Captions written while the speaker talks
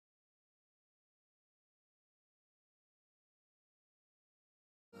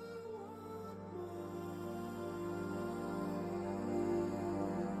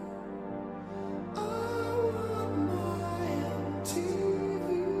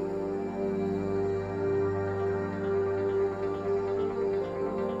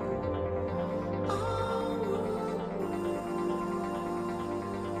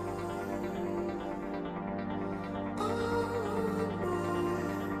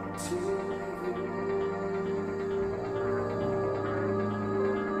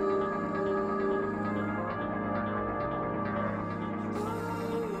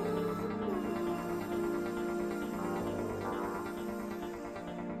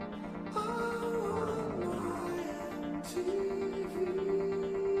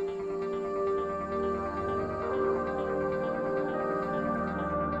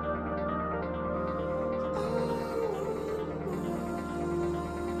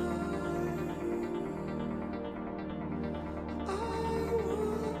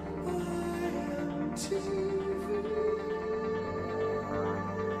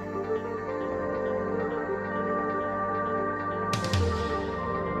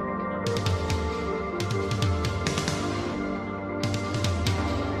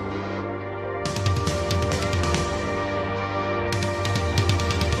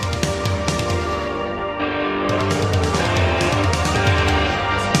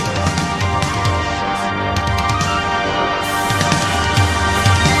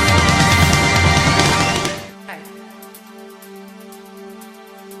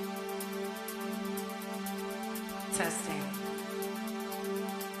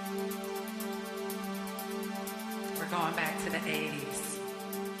going back to the 80s.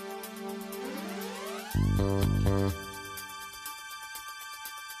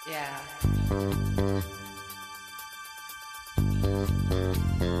 Yeah.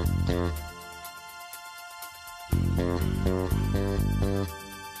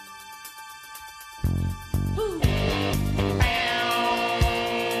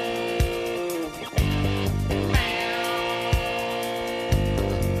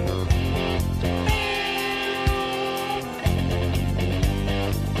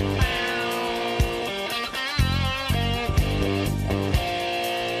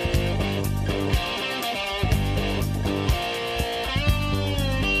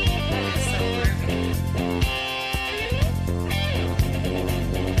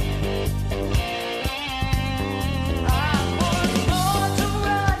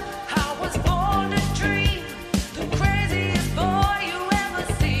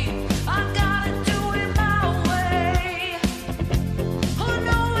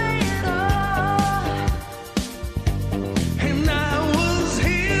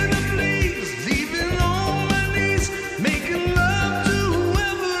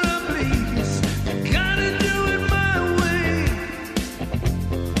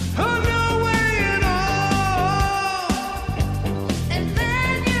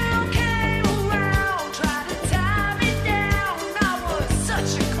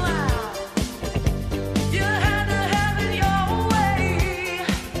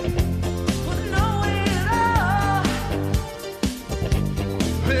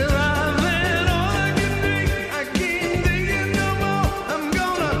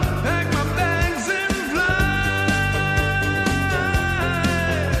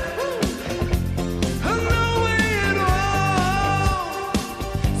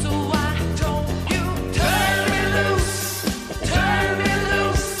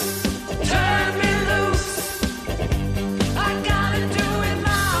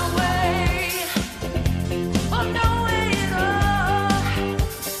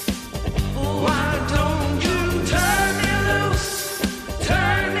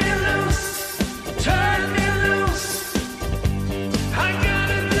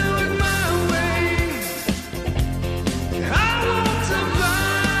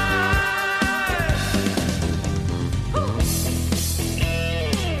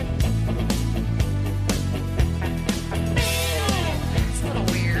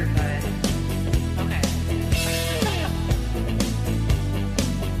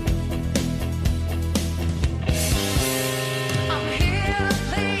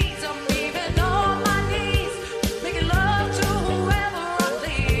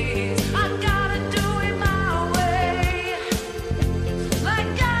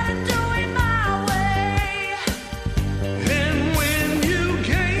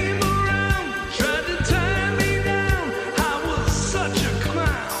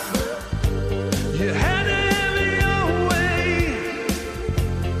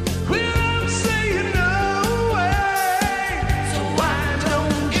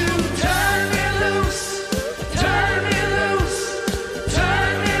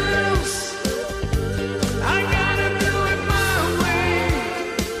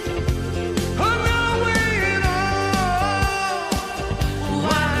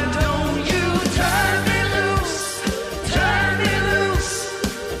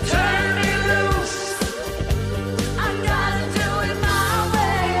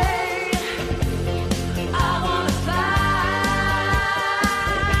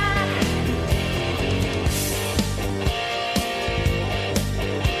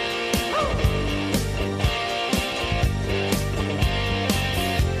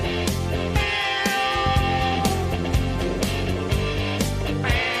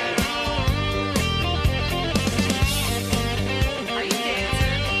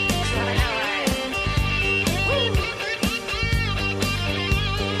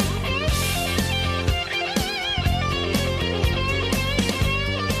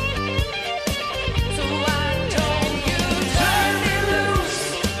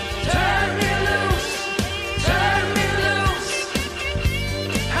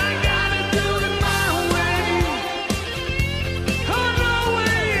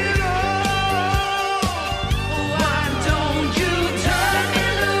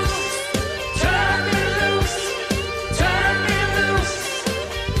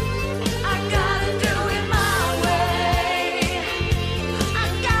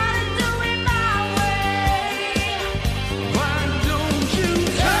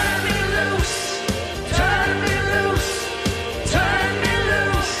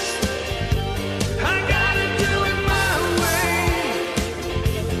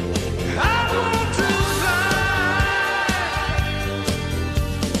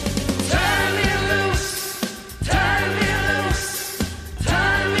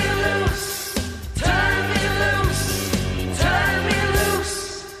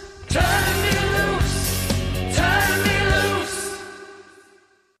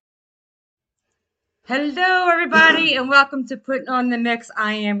 Hello, everybody, and welcome to Putting on the Mix.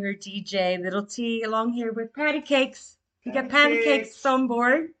 I am your DJ, Little T, along here with Patty Cakes. We got Patty Cakes on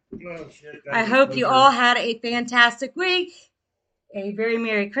board. Oh, shit, I hope you all had a fantastic week. A very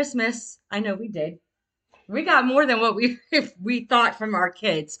Merry Christmas. I know we did. We got more than what we thought from our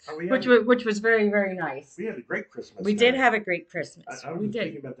kids, which was very, very nice. We had a great Christmas. We did have a great Christmas. I was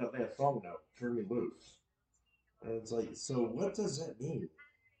thinking about that last song now, Turn Me Loose. And it's like, so what does that mean?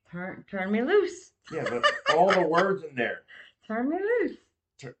 Turn me loose. Yeah, but all the words in there. Turn me loose.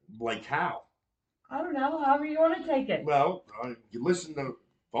 Like how? I don't know. However you want to take it. Well, you listen to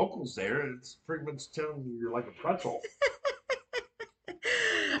vocals there, and it's pretty much telling you you're like a pretzel.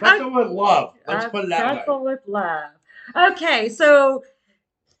 Pretzel with love. Let's put it that way. Pretzel with love. Okay, so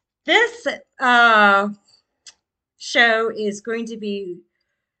this show is going to be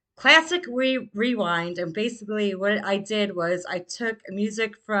Classic Rewind, and basically what I did was I took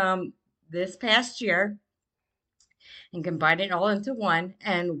music from this past year and combined it all into one,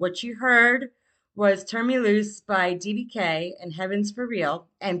 and what you heard was Turn Me Loose by DBK and Heaven's for Real,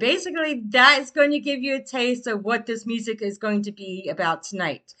 and basically that is going to give you a taste of what this music is going to be about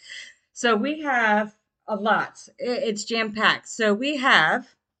tonight. So we have a lot. It's jam-packed. So we have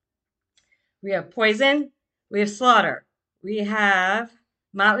Poison, we have Slaughter, we have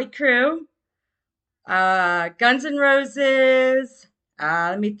Motley Crue, Guns N' Roses,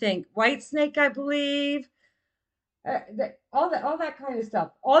 let me think, Whitesnake, I believe, all that kind of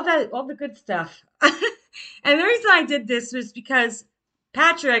stuff, all the good stuff. And the reason I did this was because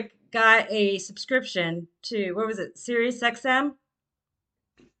Patrick got a subscription to, what was it, Sirius XM.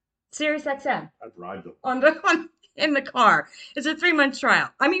 I bribed him. In the car. It's a 3-month trial.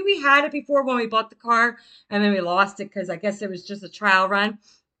 I mean, we had it before when we bought the car, and then we lost it because I guess it was just a trial run.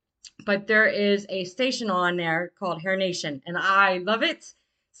 But there is a station on there called Hair Nation, and I love it.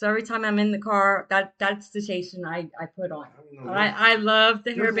 So every time I'm in the car, that's the station I put on. I love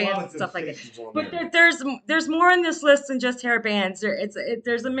the hair bands and stuff like that. But there's more on this list than just hair bands.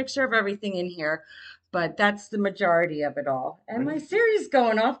 There's a mixture of everything in here, but that's the majority of it all. And my Siri's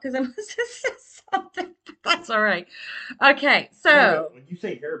going off because I must have said something. But that's all right. Okay, so when you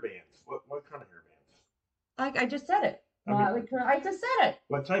say hair bands, what kind of hair bands? I just said it. I just said it.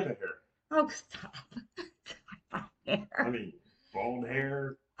 What type of hair? Oh, stop. I mean, bald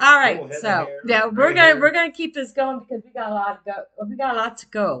hair. All right, so yeah, we're gonna keep this going because we got a lot to go. We got a lot to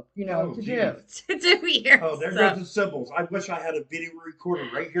go, to do here. Oh, there goes the symbols. I wish I had a video recorder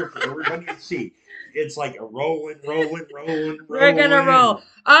right here for everybody to see. It's like a rolling. We're gonna roll.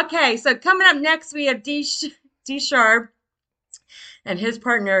 Okay, so coming up next we have D Sharp and his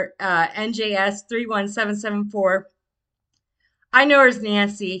partner NJS 31774. I know her as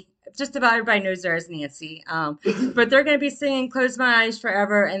Nancy. Just about everybody knows her as Nancy. But they're going to be singing Close My Eyes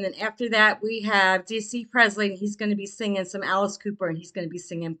Forever. And then after that, we have DC Presley. And he's going to be singing some Alice Cooper. And he's going to be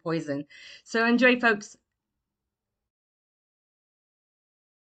singing Poison. So enjoy, folks.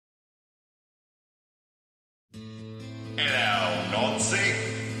 Hello, Nancy.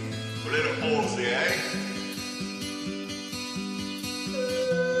 A little ballsy, eh?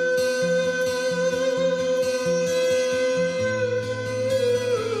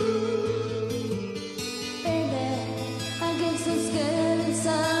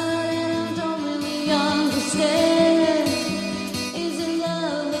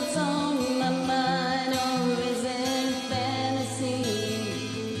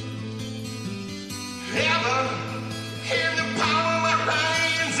 Heaven, hear the power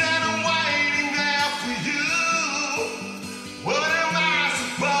behind and I'm waiting there for you.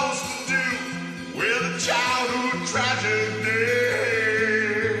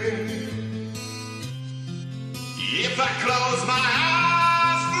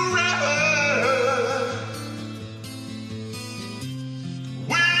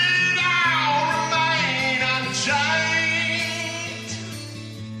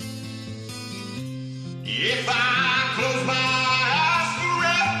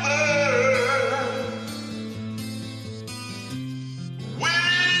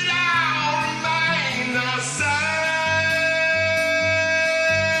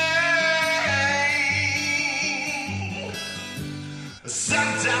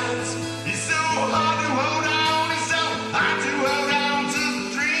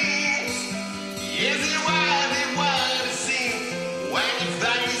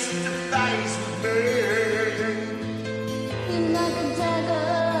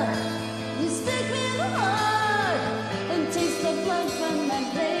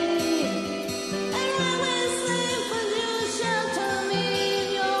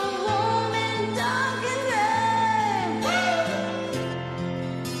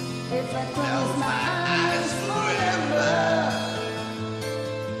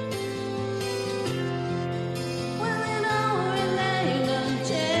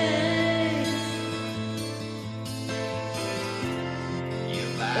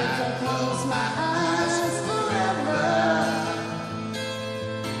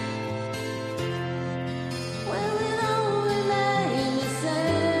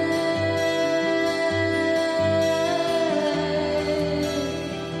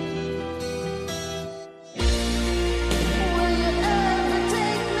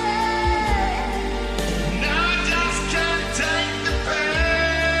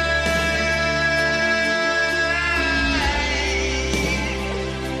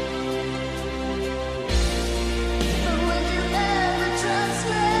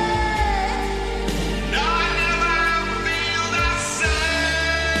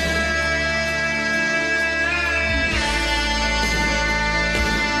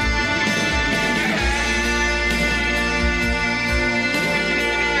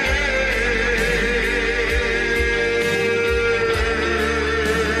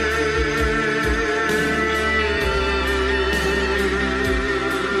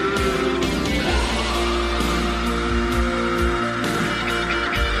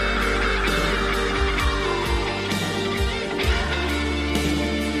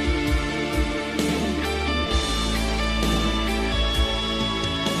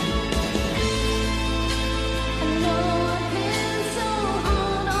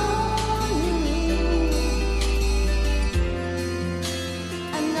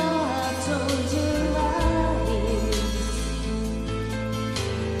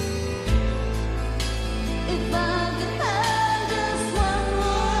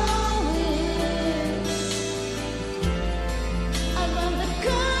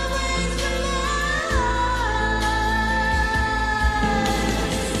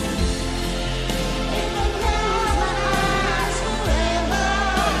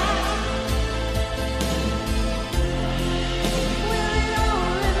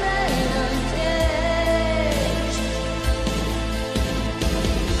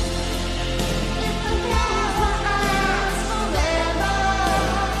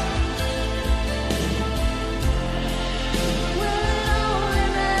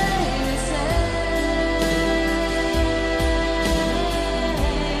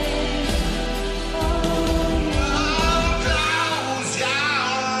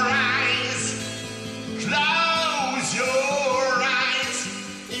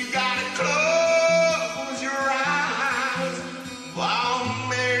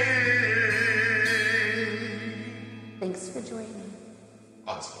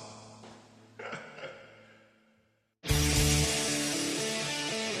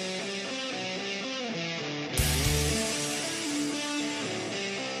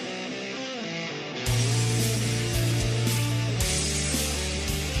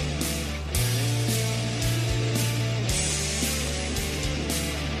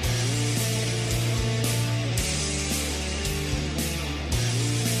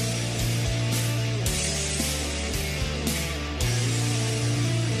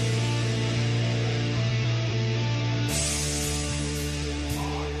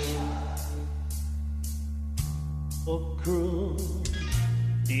 cruel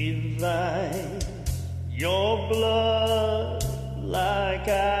divine, your blood like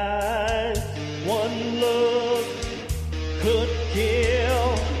ice. One look could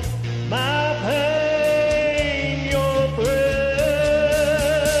kill my pain, your thrill.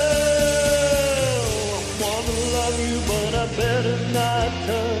 I wanna love you, but I better not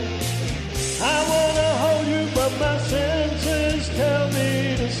touch. I wanna hold you, but my senses tell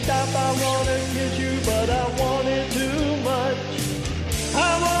me to stop. I wanna kiss you, but I want it too much. I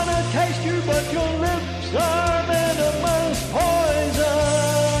wanna taste you, but your lips are venomous poison.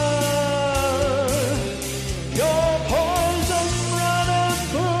 Your poison running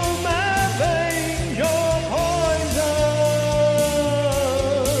through my veins. Your poison.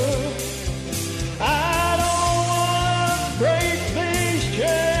 I don't wanna break these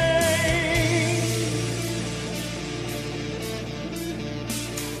chains.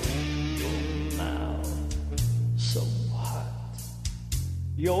 Your mouth so hot.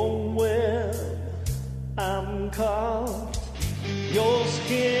 Your web, I'm caught. Your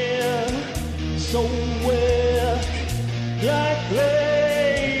skin so wet, like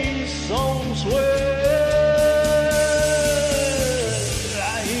lace on sweat.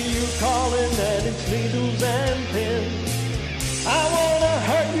 I hear you calling and it's needles and pins. I wanna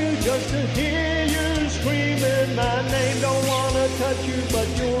hurt you just to hear you screaming my name. Don't wanna touch you, but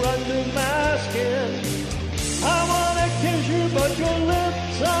you're under my skin. I wanna kiss you, but your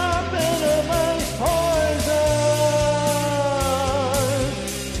lips are venomous poison.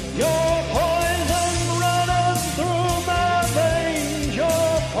 Your poison running through my veins. Your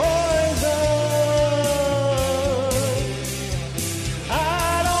poison. I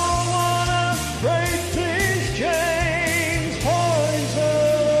don't wanna break these chains. Poison.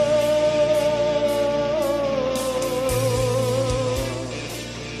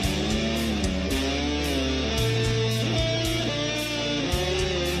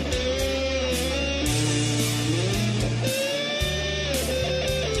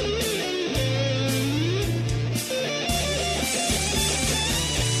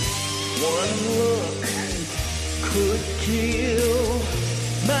 One look could kill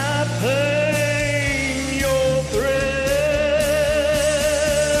my pain, your thrill.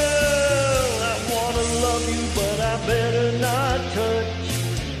 I wanna love you, but I better not touch.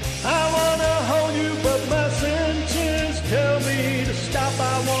 I wanna hold you, but my senses tell me to stop. I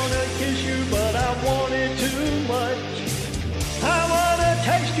wanna kiss you, but I want it too much. I wanna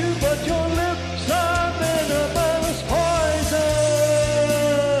taste you, but your lips are venomous poison.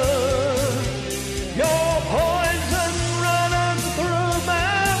 Your poison running through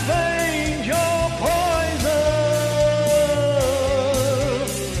my veins. Your poison.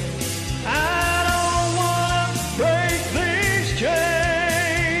 I don't wanna break these chains.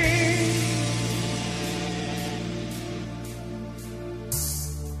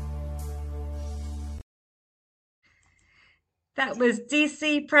 That was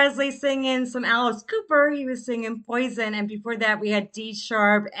DC Presley singing some Alice Cooper. He was singing Poison. And before that, we had Dee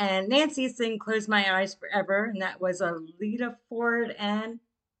Sharp and Nancy sing Close My Eyes Forever. And that was Alita Ford and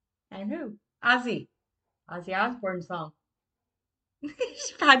who? Ozzy. Ozzy Osbourne song.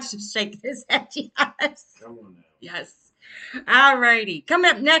 Pod's just shaking his head. Yes. Come on now. Yes. All righty. Coming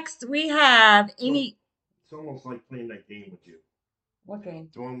up next, we have Amy. It's almost like playing that game with you. What game?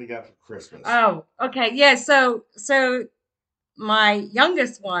 The one we got for Christmas. Oh, okay. Yeah. So my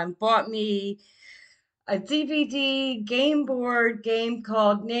youngest one bought me a DVD game board game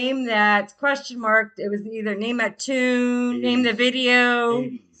called Name That question mark. It was either Name That Tune, 80s. Name the Video,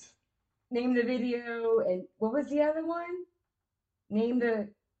 80s. Name the Video, and what was the other one? Name the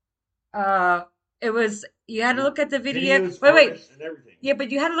it was you had to look at the video. Videos, Wait. artists, and everything. Yeah, but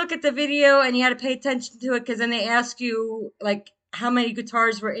you had to look at the video and you had to pay attention to it because then they ask you like how many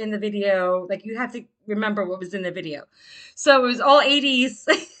guitars were in the video. Like you have to remember what was in the video. So it was all 80s.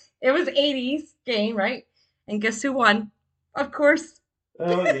 It was 80s game, right? And guess who won? Of course.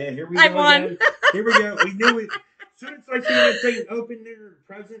 Oh yeah, here we go. I won. Again. Here we go. We knew it. As soon as I seen that thing open there,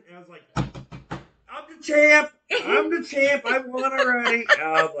 present, I was like, I'm the champ. I'm the champ. I won already.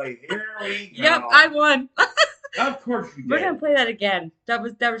 I was like, here we go. Yep, I won. Of course you We're did. gonna play that again. That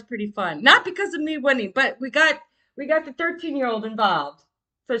was pretty fun. Not because of me winning, but we got the 13-year-old involved.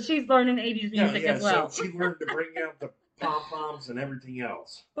 So she's learning 80s music as well. So she learned to bring out the pom-poms and everything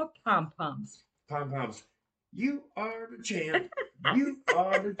else. What pom-poms? Pom-poms. You are the champ. You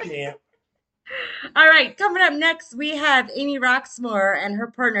are the champ. All right, coming up next, we have Amy Roxmore and her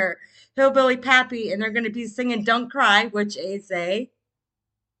partner, Hillbilly Pappy, and they're going to be singing Don't Cry, which is a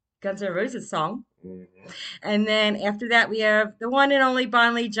Guns N' Roses song. Mm-hmm. And then after that, we have the one and only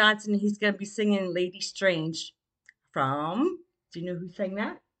Bon Lee Johnson. He's going to be singing Lady Strange from, do you know who sang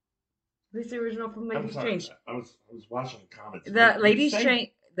that? Who's the original from Lady I'm sorry. Strange? I was watching the comments. The Who Lady sang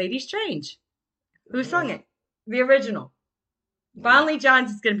Strange. Lady Strange. Who it? sung it? The original. Bon Lee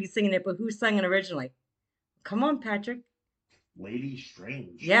Johnson's going to be singing it, but who sang it originally? Come on, Patrick. Lady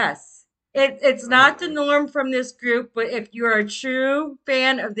Strange. Yes. It's not the norm from this group, but if you're a true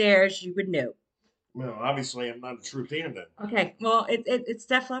fan of theirs, you would know. Well, obviously, I'm not a true fan then. Okay, well, it's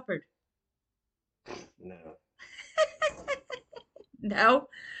Def Leppard. No. No?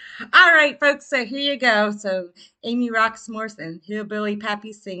 All right, folks, so here you go. So Amy Roxmore and Hillbilly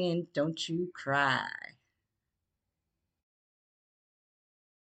Pappy singing Don't You Cry.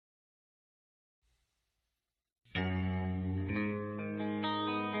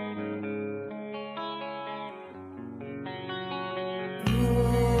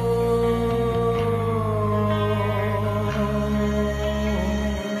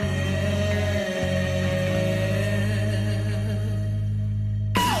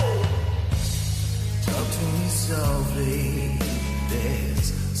 Softly,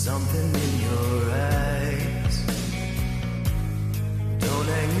 there's something in your eyes. Don't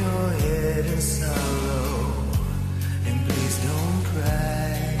hang your head in sorrow, and please don't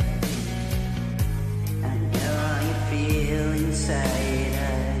cry. I know how you feel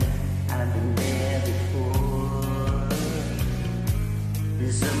inside. I've been there before.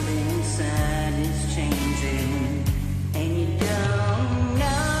 There's something inside is changing, and you don't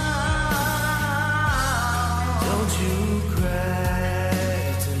know. Don't you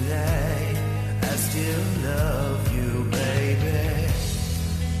cry tonight, I still love you, baby.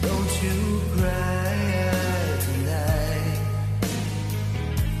 Don't you cry tonight.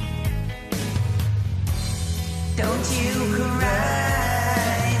 Don't you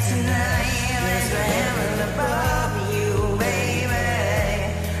cry tonight, there's a heaven above you, baby.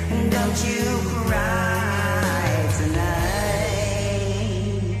 Don't you cry tonight.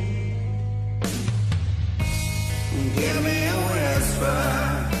 Give me a whisper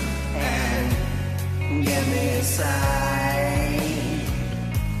and give me a sign.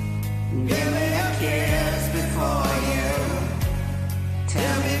 Give me a kiss before you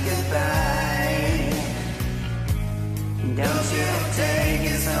tell me goodbye. Don't you take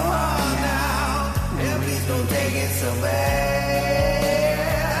it so hard now, and please don't take it so bad.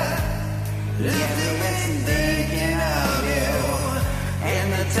 Just to listen thinking of you and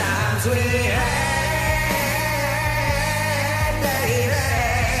the times we had.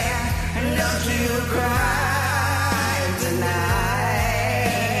 Don't you cry tonight.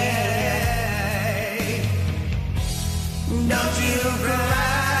 Don't you cry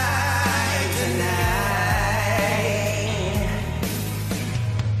tonight.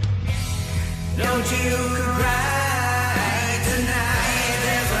 Don't you cry tonight.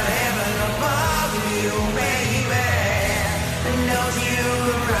 There's a heaven above you, baby. Don't you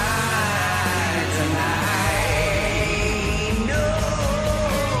cry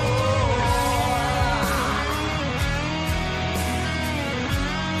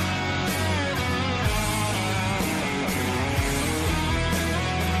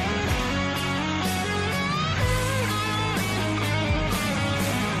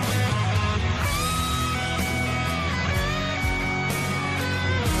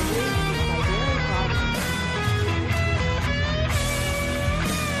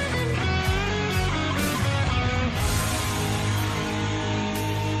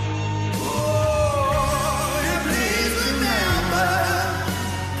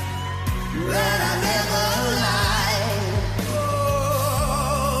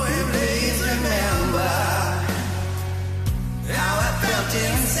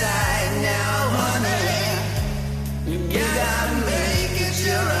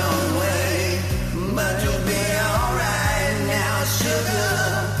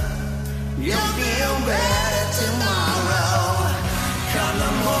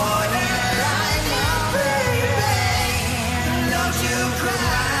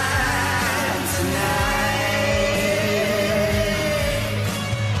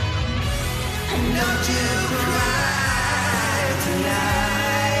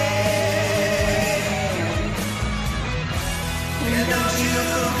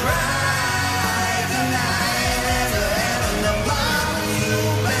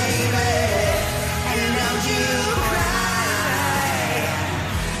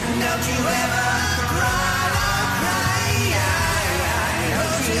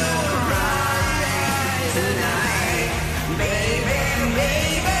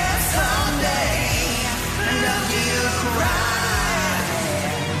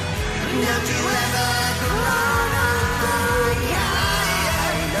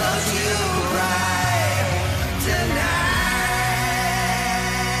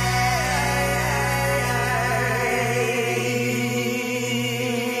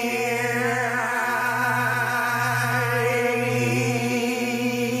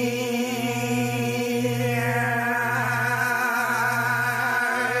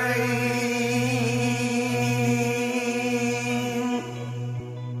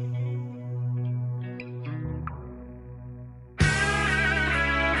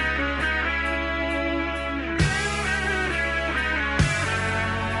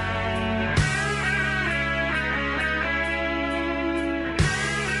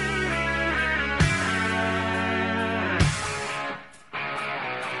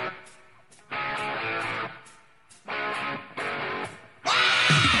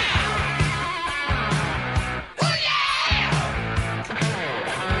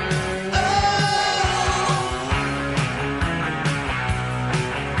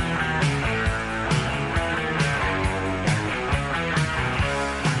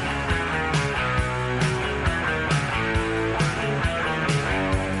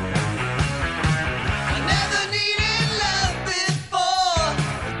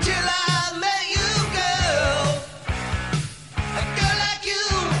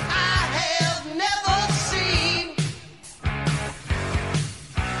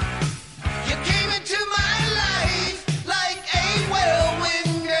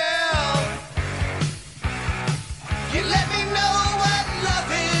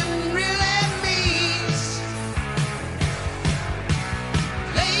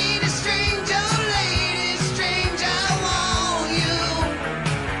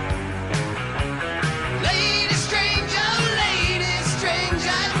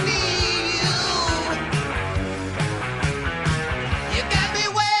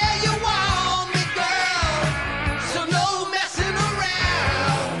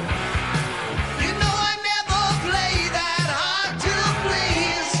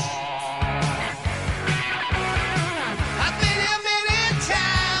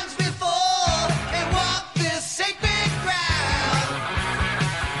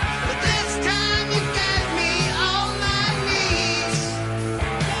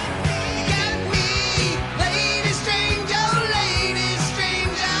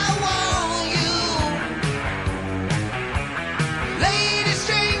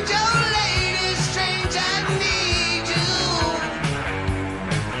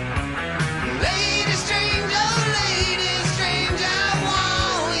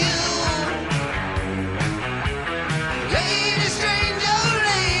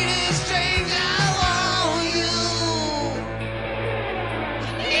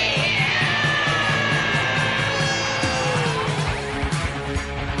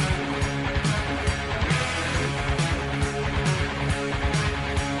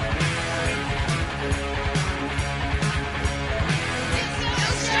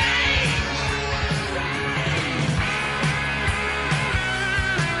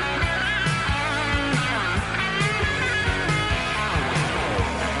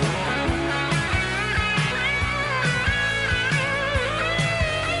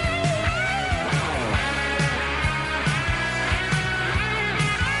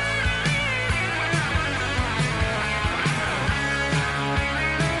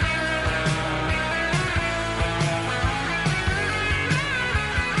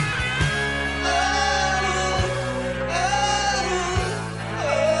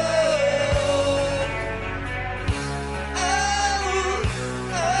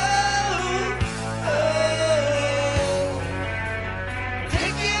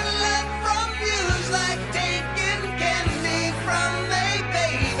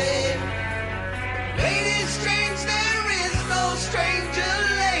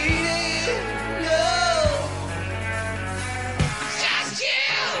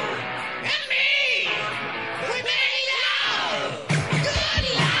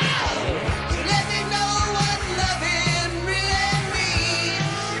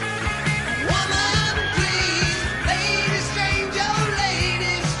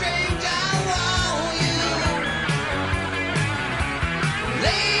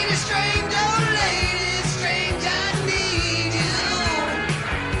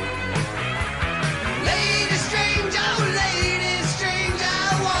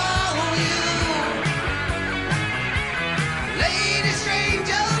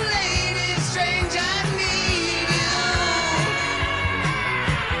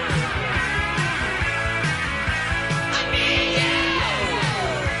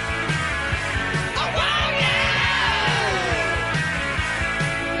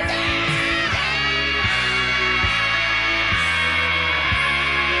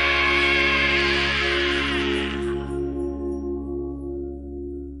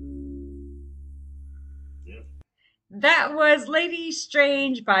That was Lady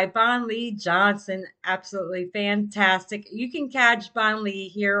Strange by Bon Lee Johnson. Absolutely fantastic. You can catch Bon Lee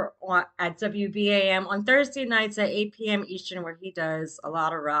here at WBAM on Thursday nights at 8 p.m. Eastern, where he does a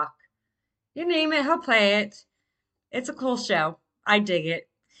lot of rock. You name it, he'll play it. It's a cool show. I dig it.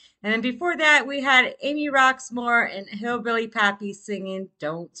 And then before that, we had Amy Roxmore and Hillbilly Pappy singing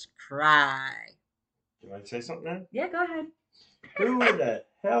Don't Cry. Can I say something now? Yeah, go ahead. Who the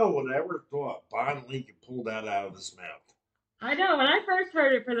hell would ever thought Bon Lee could pull that out of his mouth? I know. When I first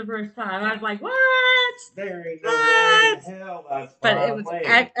heard it for the first time, I was like, what? There ain't no way in hell that's But Bon it was Lee.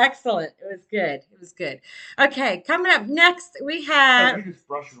 excellent. It was good. It was good. Okay, coming up next, we Oh, have... you just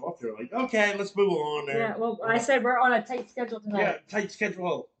brush it off there like, okay, let's move on there. Yeah, well, I said we're on a tight schedule Yeah, tonight. tight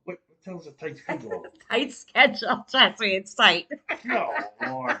schedule. What tells a tight schedule? Tight schedule. Trust me, it's tight. No,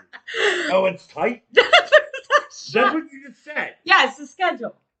 Lord. Oh, it's tight? That's what you just said. Yeah, it's the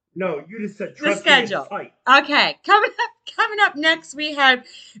schedule. No, you just said The trust me, schedule. it's tight. Okay, coming up next, we have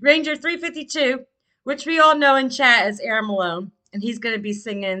Ranger 352, which we all know in chat as Aaron Malone, and he's going to be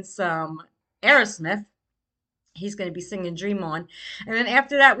singing some Aerosmith. He's going to be singing Dream On. And then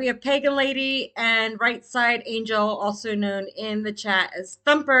after that, we have Pagan Lady and Right Side Angel, also known in the chat as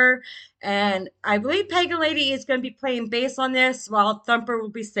Thumper. And I believe Pagan Lady is going to be playing bass on this while Thumper will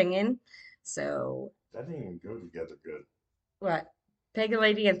be singing. So, That didn't even go together good. what? Pagan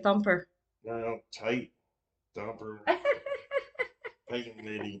Lady and Thumper. No, tight. Thumper. Pagan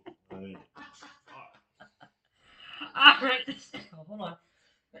Lady. All right. Oh, hold on.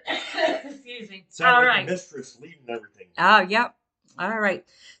 Excuse me. Sound All like right. a mistress leading everything. Oh, yep. All right.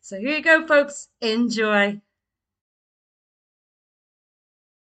 So here you go, folks. Enjoy.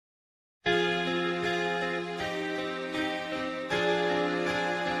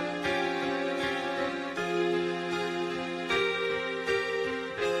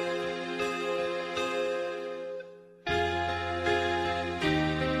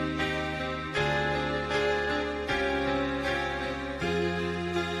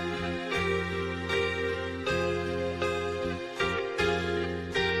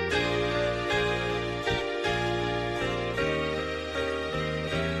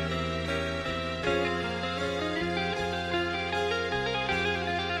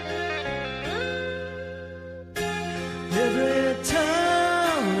 Every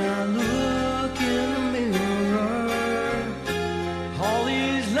time I look in the mirror, all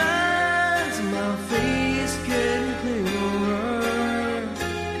these lines in my face getting clearer.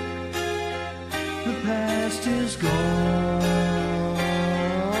 The past is gone,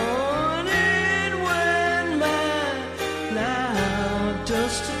 and when my cloud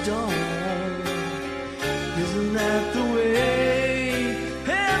dust to dawn, isn't that the way?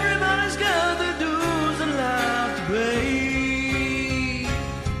 Everybody's got their dues in life to pay.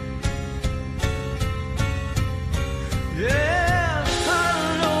 Yeah, I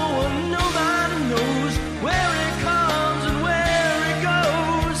know nobody knows where it comes and where it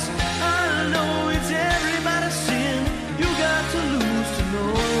goes. I know it's everybody's sin. You got to lose to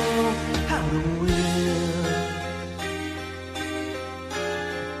know how to win.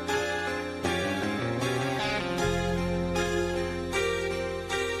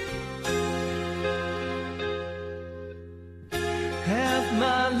 Half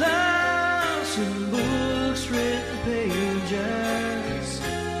my life's in books, written pages,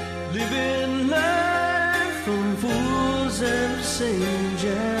 living life from fools and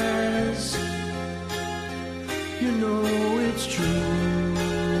sages. You know it's true.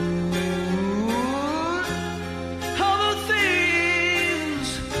 All the things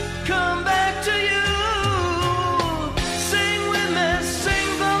come back to you. Sing with me, sing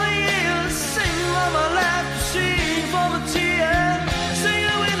for the years, sing for my life, sing for the tears. Sing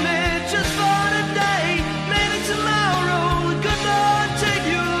it with me just for today. Maybe tomorrow the good Lord take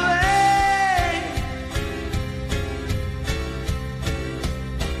you away.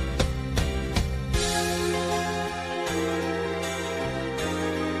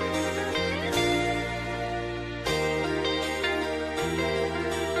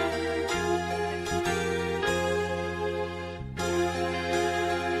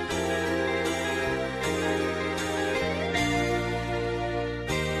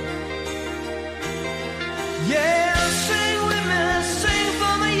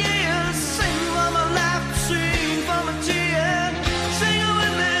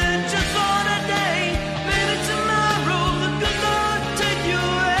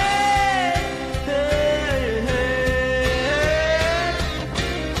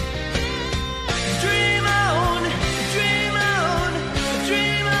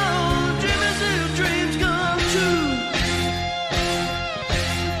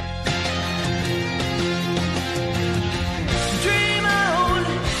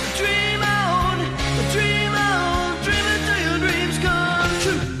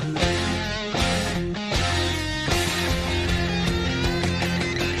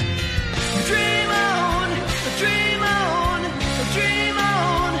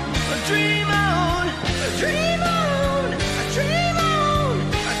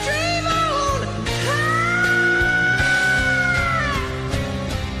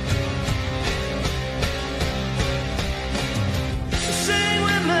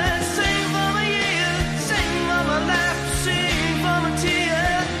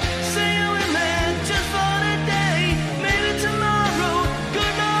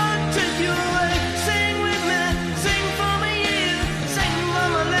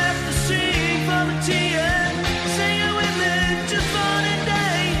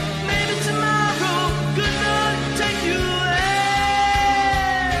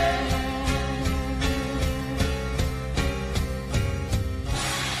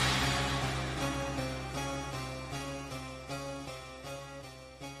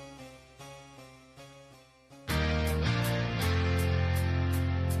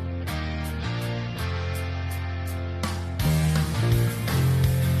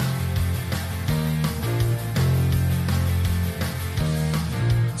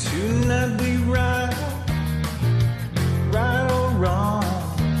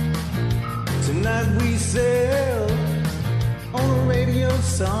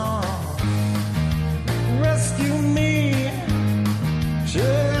 song. Rescue me, should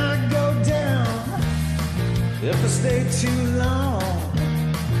I go down if I stay too long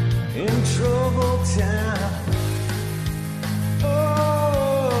in trouble town?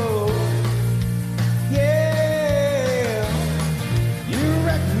 Oh, yeah, you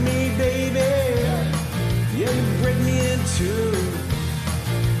wreck me, baby. Yeah, you break me in two,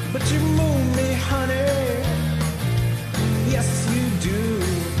 but you move me, honey. Yes, you do.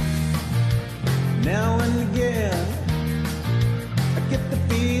 Now and again, I get the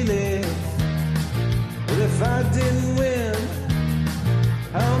feeling that if I didn't win,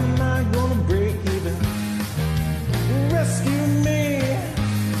 how am I gonna break even? Rescue me,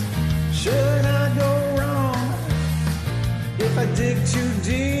 should I go wrong if I dig too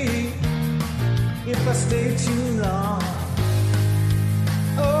deep, if I stay too long?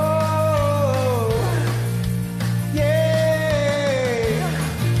 Oh, yeah,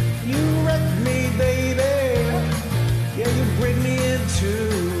 you wreck me, baby. Yeah, you break me in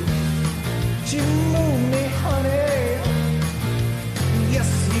two, but you move me, honey.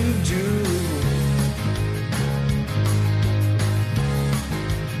 Yes, you do.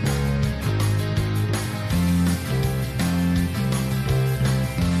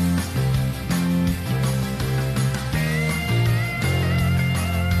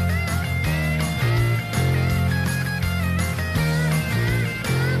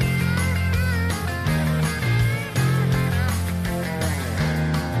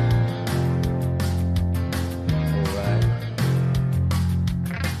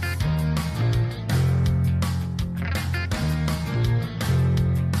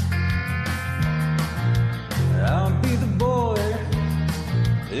 I'll be the boy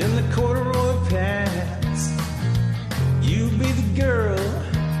in the corduroy pants. You be the girl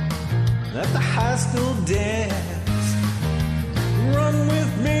at the high school dance. Run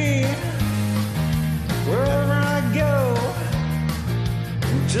with me wherever I go.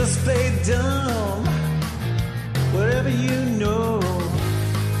 Just play dumb, whatever you know.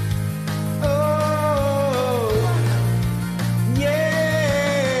 Oh,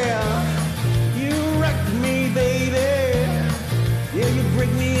 yeah, you wreck me, baby. Yeah, you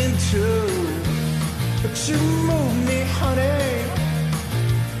break me in two, but you move me, honey.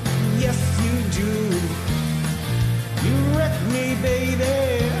 Yes, you do. You wreck me, baby.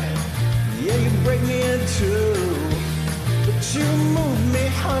 Yeah, you break me in two, but you move me,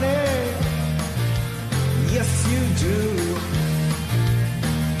 honey. Yes, you do.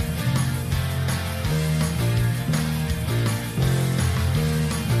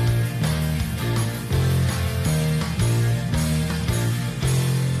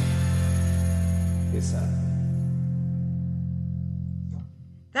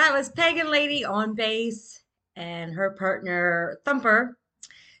 That was Pagan Lady on bass and her partner Thumper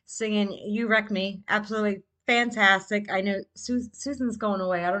singing You Wreck Me. Absolutely fantastic. I know Susan's going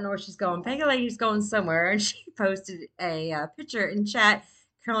away. I don't know where she's going. Pagan Lady's going somewhere, and she posted a picture in chat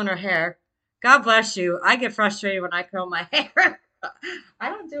curling her hair. God bless you. I get frustrated when I curl my hair. I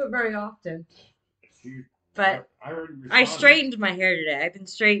don't do it very often, but I straightened my hair today. I've been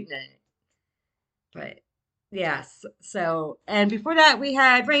straightening it. But yes, so, and before that we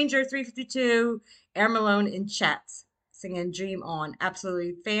had Ranger 352, Air Malone in chat singing Dream On.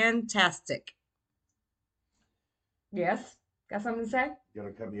 Absolutely fantastic. Yes, got something to say? You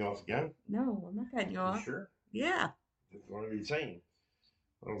gonna cut me off again? No, I'm not cutting you You off. sure? Yeah. That's what are you saying?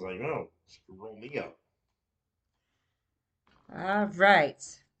 I was like, oh, roll me up. All right.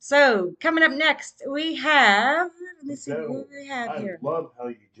 So coming up next we have, let me see what we have here. I love how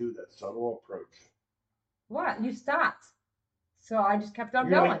you do that subtle approach. What? You stopped. So I just kept on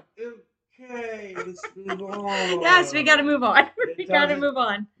You're going. like, okay, let's move on. Yes, we got to move on. We got to doesn't move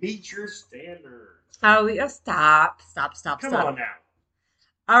on. Meet your standards. Oh, stop. Come on now.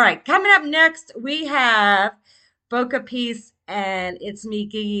 All right, coming up next, we have Boca Peace and It's Me,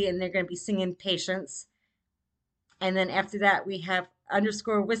 Gigi, and they're going to be singing Patience. And then after that, we have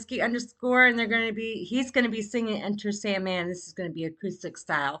 _whiskey_, and he's going to be singing Enter Sandman. This is going to be acoustic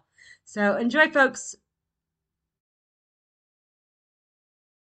style. So enjoy, folks.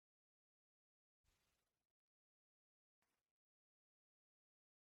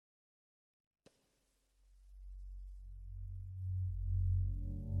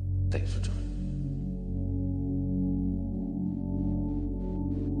 Thanks for joining.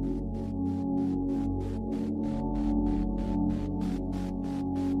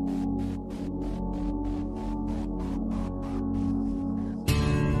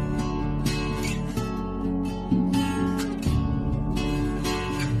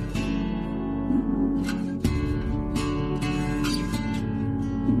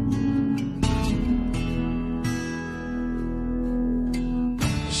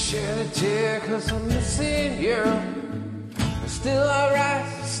 tear 'cause I'm missing you. Still I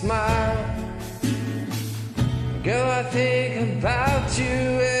rise and smile. Girl, I think about you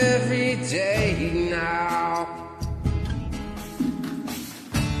every day now.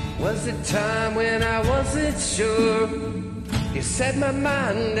 Was it time when I wasn't sure? You set my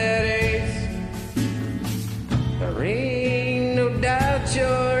mind at ease. There ain't no doubt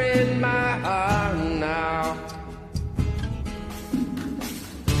you're in my heart now.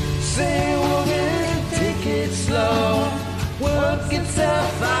 Say we're gonna take it slow. Work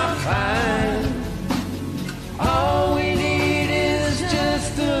itself out fine. All we need is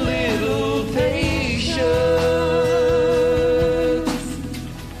just a little patience.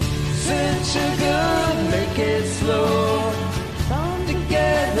 Said sugar, make it slow. Come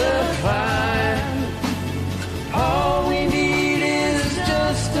together fine. All we need is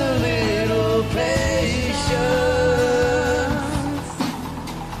just a little patience.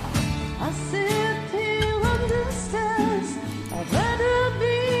 I sit here under stairs. I'd rather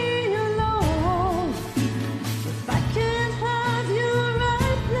be alone. If I can't have you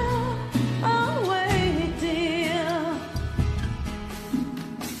right now, I'll wait, dear.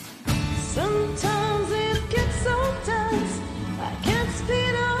 Sometimes it gets so tense, I can't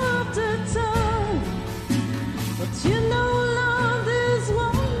speed up the time. But you know, love, there's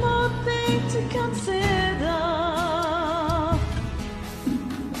one more thing to consider.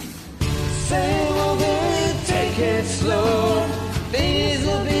 Say we're gonna take it slow. Things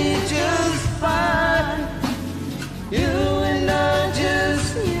will be just fine. You and I just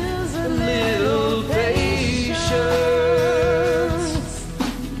use a little patience.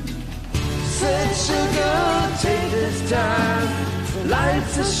 Said sugar, take this time. The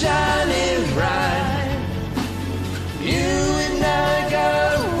lights are shining bright. You and I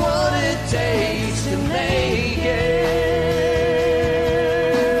got what it takes to make it.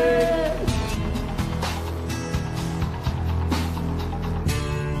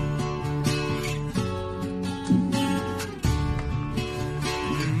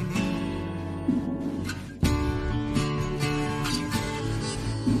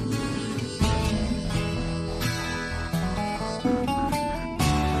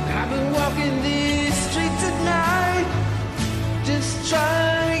 I've been walking these streets at night, just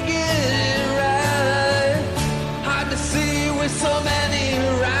trying to get it right. Hard to see with so many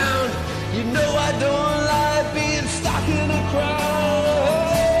around. You know I don't like being stuck in a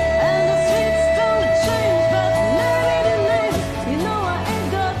crowd. And the streets don't change, but nevertheless, you know I ain't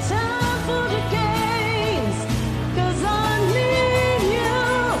got time for the games. 'Cause I need you,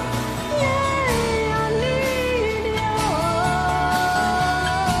 yeah, I need you.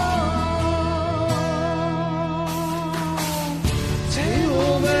 Say,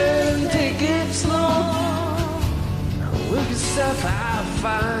 woman, take it slow. Work yourself out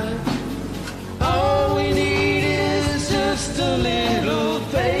fine. All we need is just a little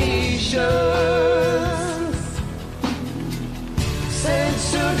patience. Said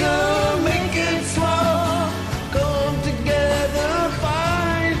sugar, make it slow. Come together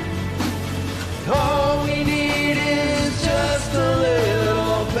fine. All we need is just a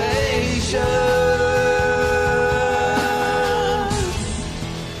little patience.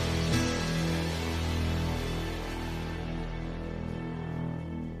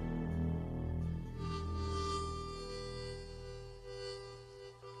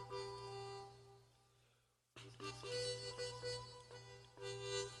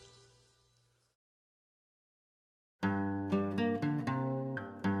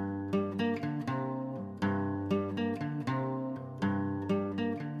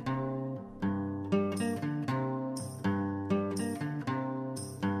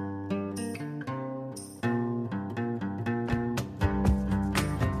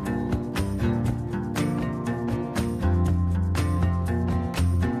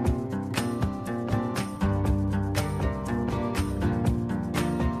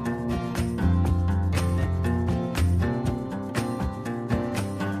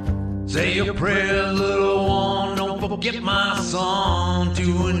 Say a prayer, little one, don't forget my song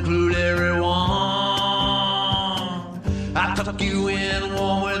to include everyone. I tuck you in,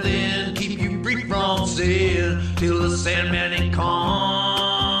 warm within, keep you free from sin till the Sandman he comes.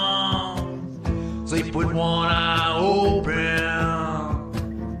 Sleep with one eye open,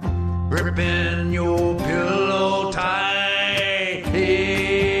 gripping your pillow tight,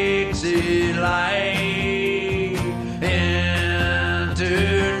 exit light, and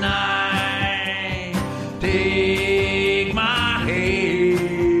tonight take my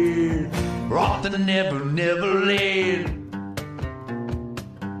hand, rock the never, never land.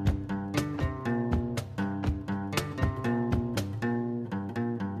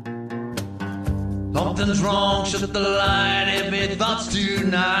 Something's wrong, shut the light, heavy thoughts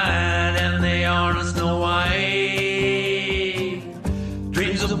tonight, and they aren't a Snow White.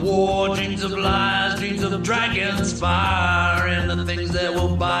 Dreams of war, dreams of lies, dreams of dragons fire, and the things that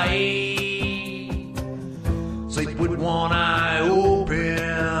will bite. Sleep with one eye open,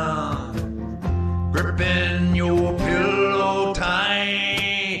 gripping your pillow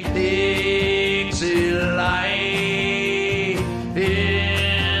tight. Exit light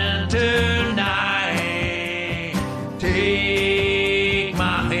into night. Take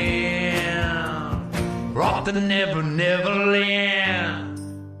my hand, off the never, never land.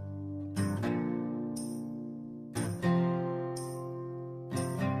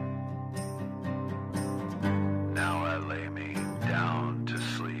 Now I lay me down to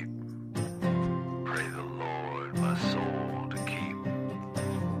sleep. Pray the Lord my soul to keep.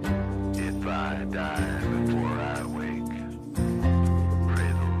 If I die before I wake,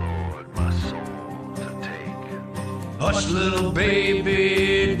 pray the Lord my soul to take. Hush, little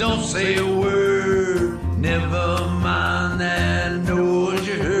baby, don't say a word. Never mind that noise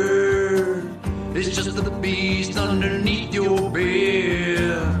you heard. It's just the beast underneath your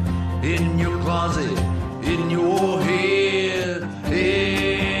bed, in your closet, in your head.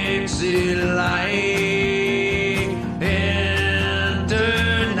 Exit light,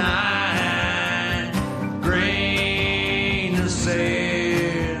 enter night. Grain of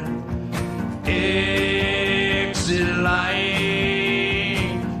sand. Exit light,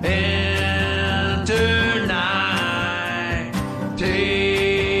 enter night.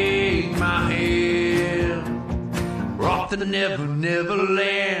 Take my hand, we're off to the never, never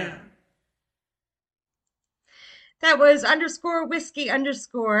land. That was underscore whiskey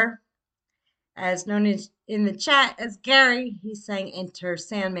underscore, as known as in the chat as Gary. He sang Enter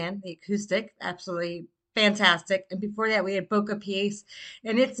Sandman, the acoustic. Absolutely fantastic. And before that, we had Boca Piece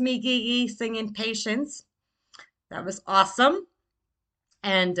and It's Me Gigi singing Patience. That was awesome.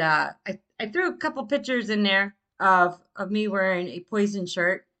 And I threw a couple pictures in there of me wearing a Poison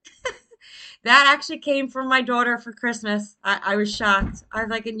shirt. That actually came from my daughter for Christmas. I was shocked. I was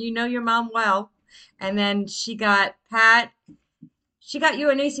like, and you know your mom well. And then she got you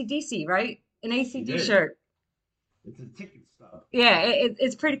an AC/DC, right? An AC/DC did. shirt. It's a ticket stub. Yeah,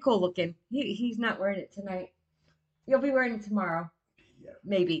 it's pretty cool looking. He's not wearing it tonight. You'll be wearing it tomorrow. Yeah.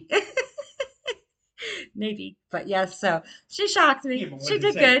 Maybe. Maybe. But yes, so she shocked me. Yeah, but what She did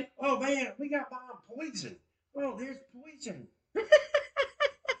did it say? good. Oh man, we got Mom poison. Oh, there's poison.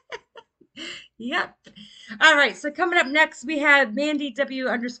 Yep. All right. So coming up next, we have Mandy W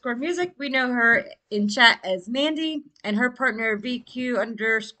underscore music. We know her in chat as Mandy, and her partner VQ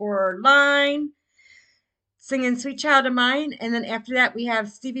underscore line singing Sweet Child of Mine. And then after that, we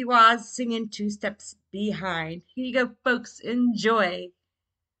have Stevie Waz singing Two Steps Behind. Here you go, folks. Enjoy.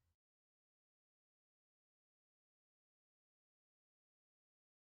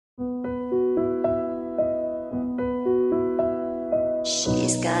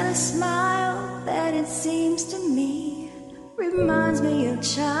 She's got a smile that it seems to me reminds me of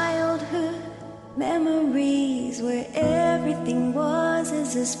childhood memories where everything was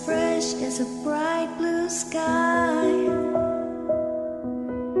as fresh as a bright blue sky.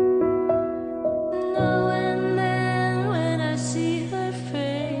 Now and then when I see her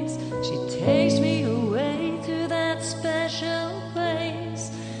face, she takes me away to that special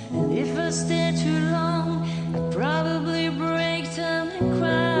place. And if I stay too long, I'd probably break down and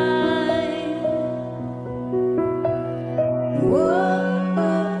cry. Whoa,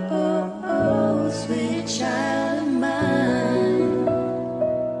 oh, oh, oh, sweet child of mine.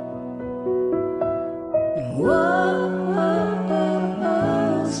 Whoa, oh, oh,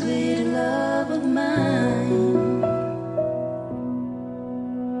 oh, sweet love of mine.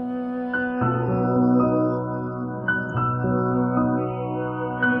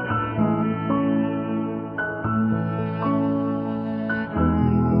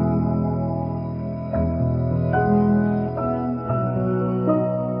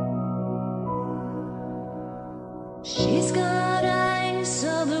 She's got eyes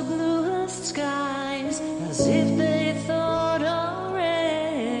of the bluest skies, as if they thought of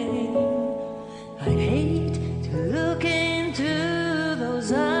rain. I'd hate to look into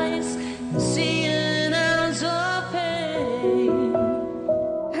those eyes and see an ounce of pain.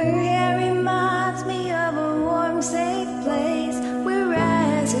 Her hair reminds me of a warm, safe place where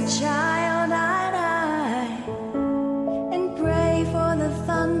as a child I'd hide and pray for the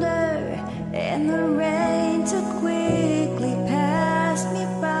thunder and the rain to quickly pass me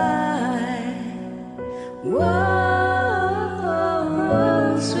by. Whoa,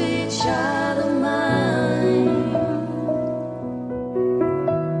 sweet child of mine.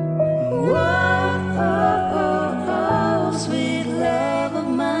 Whoa,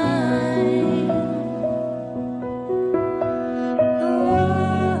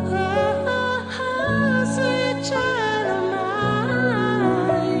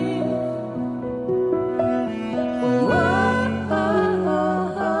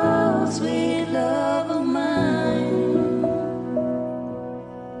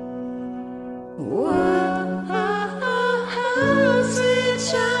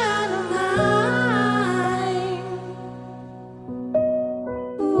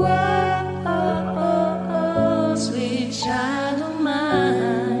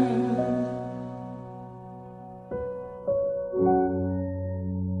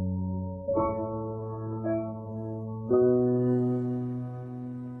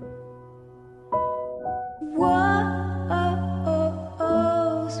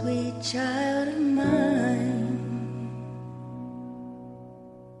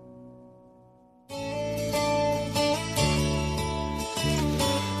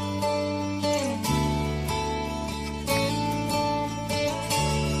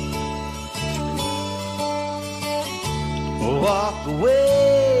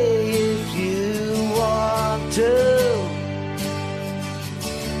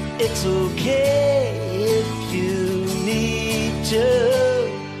 it's okay if you need to.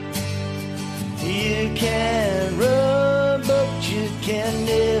 You can run, but you can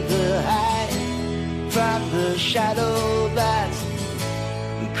never hide from the shadow that's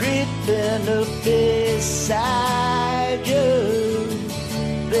creeping up beside you.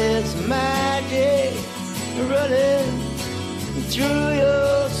 There's magic running through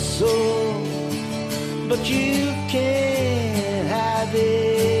your soul, but you can't have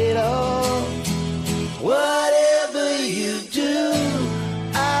it all. Whatever you do,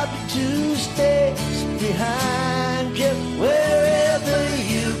 I'll be 2 steps behind you. Wherever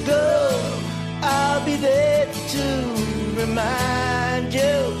you go, I'll be there to remind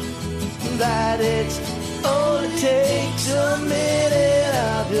you that it only takes a minute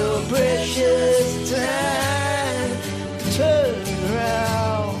of your precious time to turn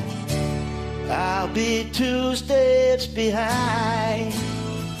around. I'll be 2 steps behind.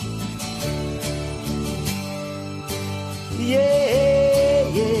 Yeah,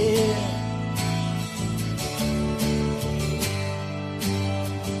 yeah.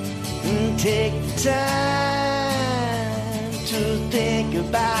 Take time to think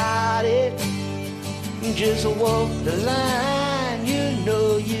about it. Just walk the line. You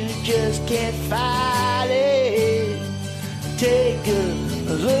know you just can't fight it. Take a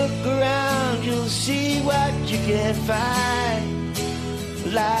look around, you'll see what you can find.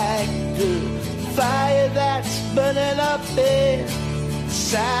 Like the fire that's burning up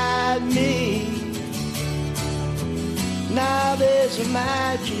inside me. Now there's a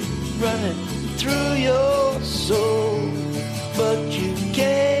magic running through your soul, but you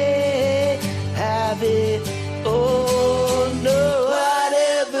can't have it. Oh no,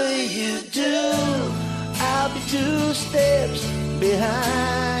 whatever you do, I'll be 2 steps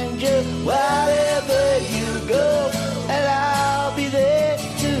behind you. Wherever you go, and I'll be there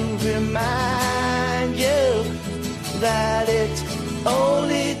to remind you that it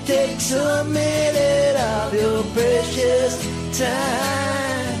only takes a minute of your precious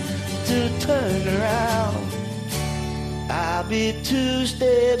time to turn around. I'll be 2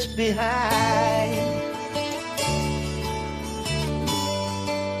 steps behind.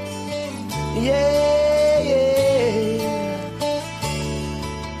 Yeah, yeah.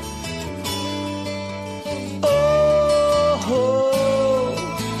 Oh, oh.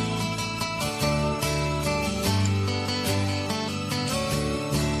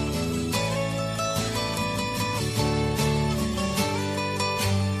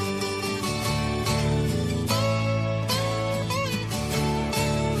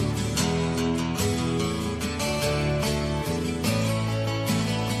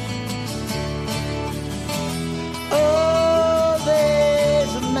 Oh,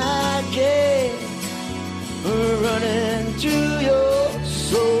 there's a magic running through your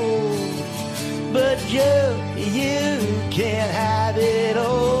soul, but you can't have it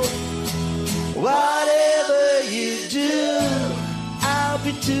all. Whatever you do, I'll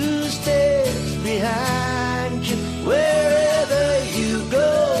be 2 steps behind you. Wherever you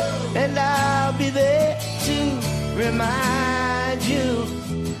go, and I'll be there to remind you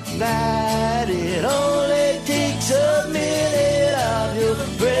that it only takes a minute of your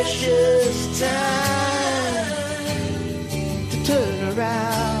precious time to turn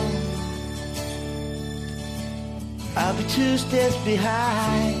around. I'll be 2 steps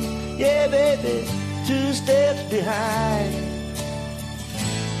behind. Yeah, baby, 2 steps behind.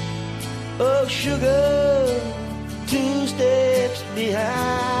 Oh, sugar, 2 steps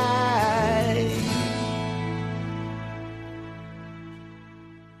behind.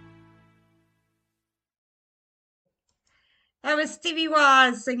 That was Stevie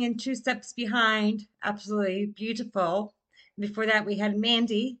Waz singing 2 Steps Behind. Absolutely beautiful. Before that, we had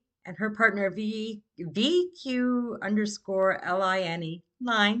Mandy and her partner VQ_LINE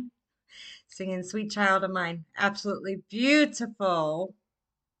line singing Sweet Child of Mine. Absolutely beautiful.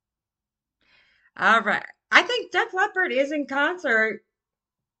 All right. I think Def Leppard is in concert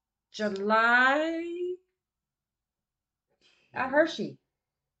July at Hershey.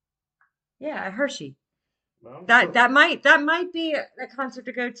 Yeah, at Hershey. Well, I'm That still, that might be a concert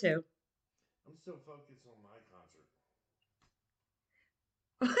to go to. I'm still focused on my concert.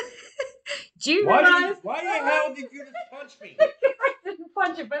 Do you Why realize? the hell did you just punch me? I didn't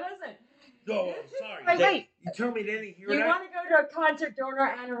punch it, but listen. Oh, sorry. Wait. You told me they didn't hear You that? want to go to a concert during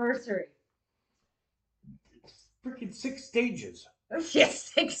our anniversary? It's freaking 6 stages.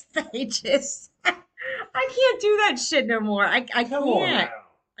 Yes, 6 stages. I can't do that shit no more. I Come on can't. now.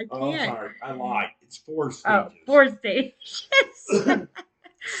 I Oh, I'm can't. sorry. I lied. It's 4 Oh, stages. 4 stages.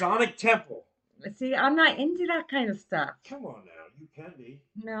 Sonic Temple. See, I'm not into that kind of stuff. Come on now. you can be.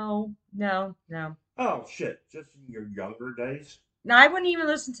 No. Oh shit! Just in your younger days. No, I wouldn't even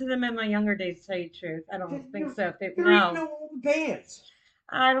listen to them in my younger days, to tell you the truth. I don't think so. There ain't No, no old bands.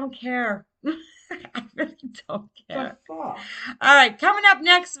 I don't care. I really don't The care. fuck? All right, coming up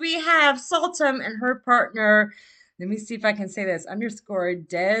next, we have Saltum and her partner. Let me see if I can say this.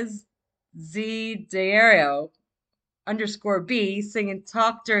 _Desiderio _B singing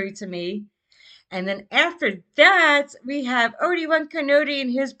Talk Dirty to Me. And then after that, we have Odie Coyote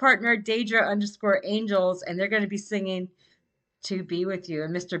and his partner Daedra _Angels, and they're going to be singing To Be With You, a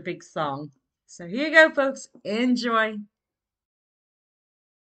Mr. Big song. So here you go, folks. Enjoy.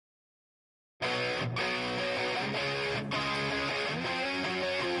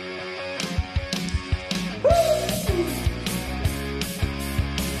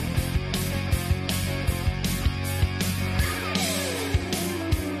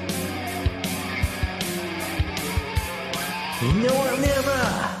 You know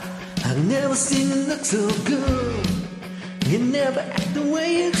I've never seen you look so good. You never act the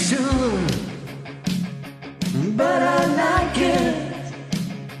way you should. But I like it,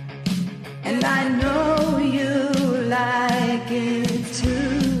 and I know you like it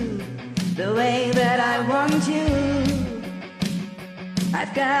too. The way that I want you,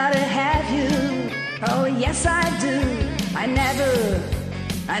 I've gotta have you. Oh yes I do. I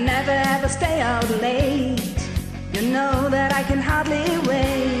never ever stay out late. You know that I can hardly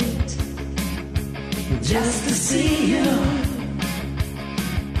wait just to see you.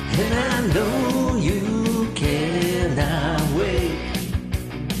 And I know you cannot wait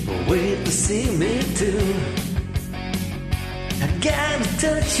to see me too. I gotta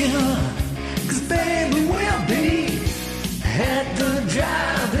touch you, 'cause baby we'll be at the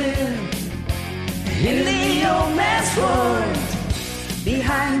drive-in in the old man's Ford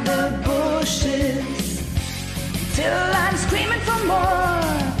behind the bushes till I'm screaming for more.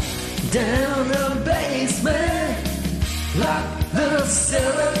 Down the basement, lock the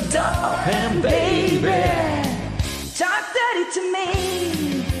cellar door, and baby, talk dirty to me.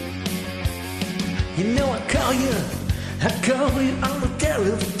 You know I call you on the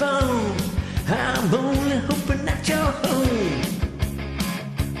telephone. I'm only hoping that you're home,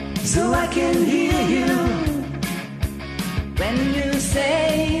 so I can hear you when you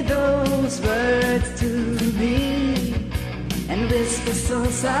say those words to me, and whisper so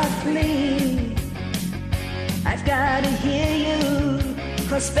softly. I've gotta hear you,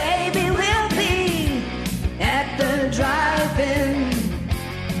 'cause baby we'll be at the drive-in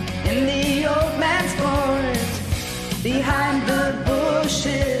in the old man's Ford behind the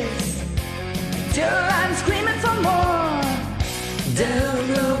bushes till I'm screaming for more. Down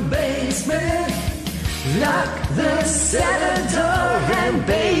the basement, lock the cellar door, and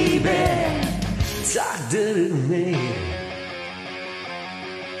baby, talk dirty to me.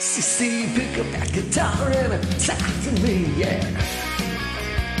 See, pick up that guitar and talk to me, yeah.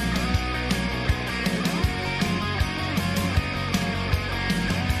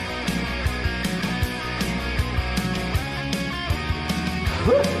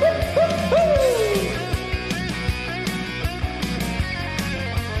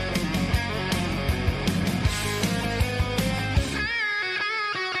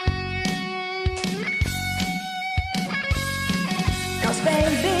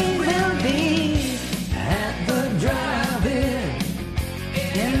 Baby, we'll be at the drive-in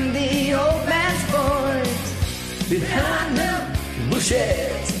in the old man's Ford behind the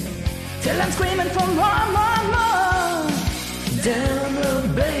bushes till I'm screaming for more. Down the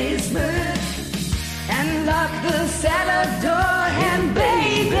basement and lock the cellar door, and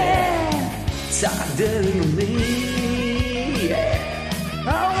baby, talk dirty to me, yeah.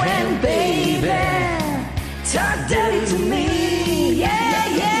 Oh, and baby, talk dirty to me.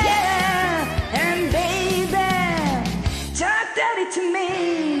 Yeah, and baby, talk dirty to me.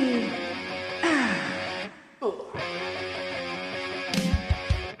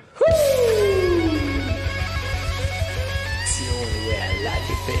 It's the only way I like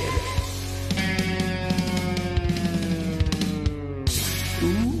it, baby.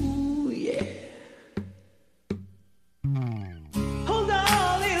 Ooh, yeah. Hold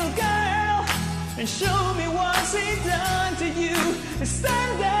on, little girl, and show me what's he done to you.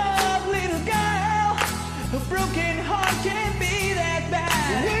 Stand up, little girl. A broken heart can't be that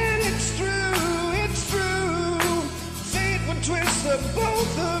bad. When it's true. Fate would twist the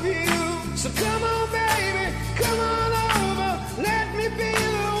both of you. So come on, baby, come on over. Let me be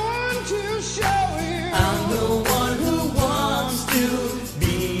the one to show you. I'm the one who wants to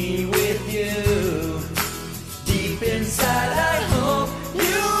be with you. Deep inside, I hope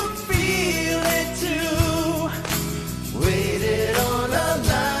you feel it too. Waited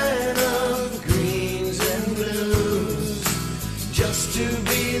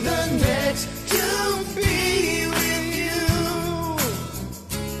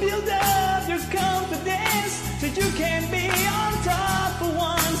confidence so you can be on top for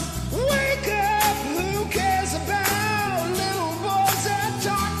once. Wake up, who cares about little boys that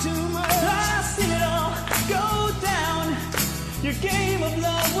talk too much? I seen it all go down. Your game of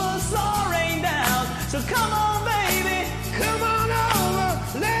love was all rained out. So come on, baby. Come on over,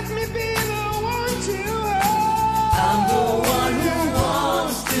 let me be the one to hold. I'm the one who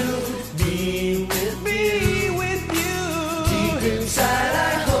wants to be with you. Deep inside,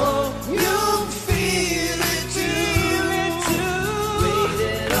 I hope you feel it too.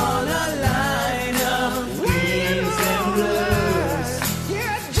 Waited on a line of dreams and blues.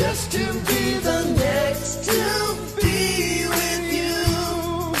 Yeah, just to be the next to be with you.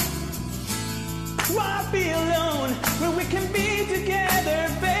 Why be alone when we can be together,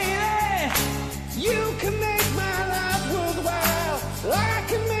 baby? You can make my life worthwhile. I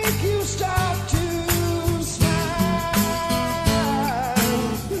can make you stop to smile.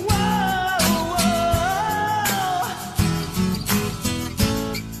 Whoa, whoa.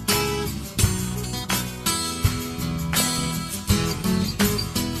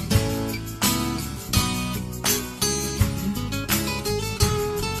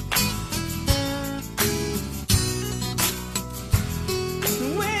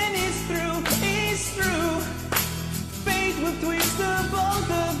 When it's through. Fate will twist the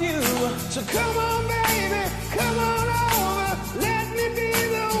both of you. So come on, baby, come on over. Let me be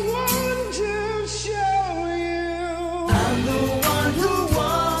the one to show you. I'm the one who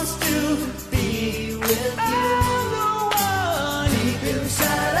wants to be with you. I'm the one. Deep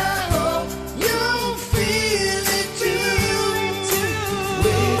inside, I hope you feel it too.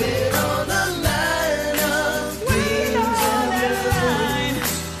 Waiting on the line of Wait dreams on and that blues. line.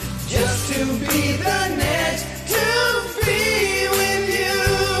 Just to be the next to be with you.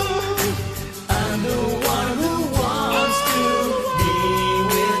 I'm the one who wants to be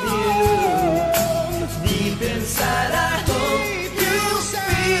with you. Deep inside, I hope you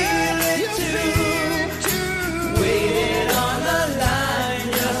feel it too. Waiting on the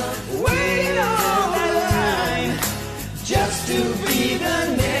line, just wait on that line. Just to be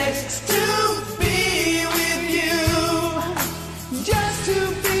the next to be with you. Just to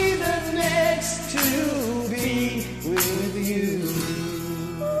be the next to be with you.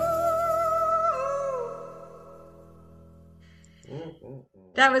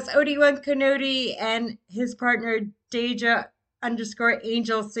 That was Obi-Wan Kenobi and his partner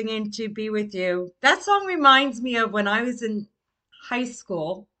Deja_Angel singing To Be With You. That song reminds me of when I was in high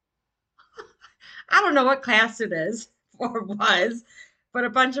school. I don't know what class it is or was, but a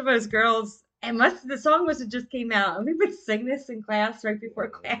bunch of us girls, and the song must have just came out, and we would sing this in class right before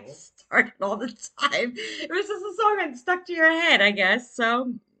class started all the time. It was just a song that stuck to your head, I guess.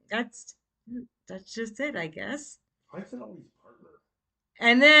 So that's just it, I guess. I said always partner.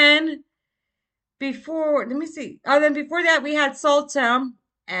 And then before, let me see. Oh, then before that, we had Sultan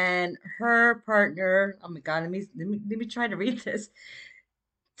and her partner. Oh my God, let me try to read this.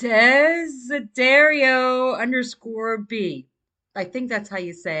 Desiderio_B. I think that's how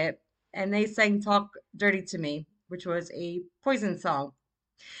you say it. And they sang Talk Dirty to Me, which was a Poison song.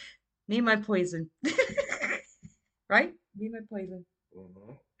 Me and my poison. Right? Me and my poison.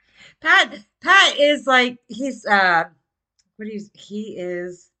 Mm-hmm. Pat is like, he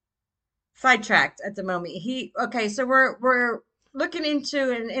is sidetracked at the moment. Okay, so we're looking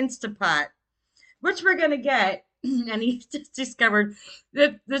into an Instapot, which we're gonna get, and he just discovered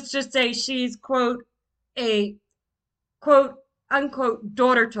that, let's just say she's a quote unquote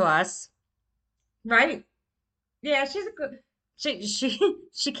daughter to us, right? Yeah, she's a good.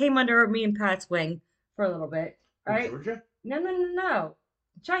 She came under me and Pat's wing for a little bit, right? Georgia? No,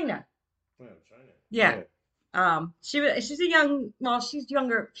 China. Oh, China. Yeah. She's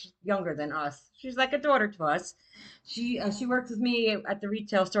younger than us. She's like a daughter to us. She works with me at the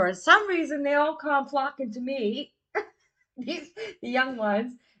retail store. For some reason they all come flocking to me, the young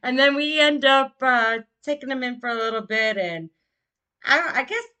ones, and then we end up taking them in for a little bit, and I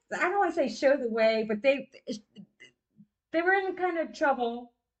guess I don't want to say show the way, but they were in kind of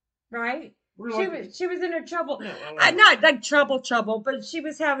trouble, right? She was in her trouble. Not like trouble, but she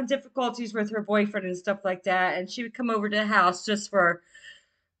was having difficulties with her boyfriend and stuff like that, and she would come over to the house just for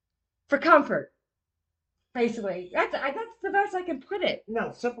comfort. Basically, that's the best I can put it.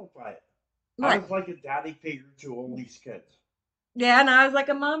 No, simplify it. Right. I was like a daddy figure to all these kids. Yeah, and I was like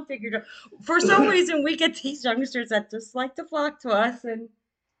a mom figure. For some reason, we get these youngsters that just like to flock to us, and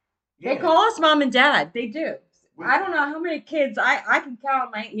they call us mom and dad. They do. I don't know how many kids I can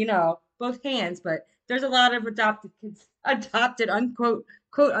count on my both hands, but there's a lot of adopted kids, unquote,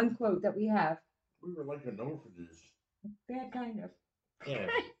 quote unquote, that we have. We were like an orphanage. Yeah, kind of. Yeah.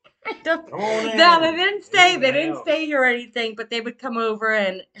 Don't- Come on in. No, they didn't stay. They In the didn't house. stay here or anything, but they would come over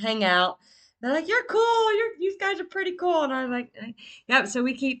and hang out. They're like, "You're cool. You guys are pretty cool," and I'm like, "Yep." So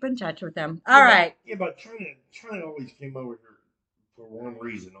we keep in touch with them. All right, Yeah, but China always came over here for one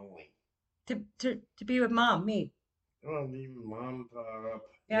reason only. to be with mom, me. Well, even mom, pop.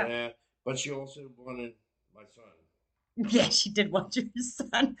 Yeah. Yeah. But she also wanted my son. Yeah, she did want your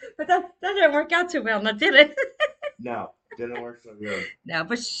son, but that didn't work out too well, now did it? No, didn't work so good. No,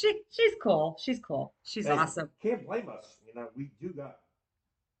 but she's cool. She's cool. She's Hey, awesome. Can't blame us. You know, we do got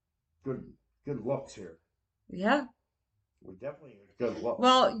good looks here. Yeah. We definitely have good looks.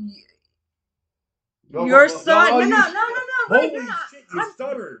 Well, Go, your go, go. son. No, No, you- no, no. Wait, Holy no, shit, you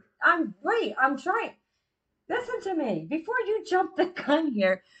stuttered. I'm trying. Listen to me. Before you jump the gun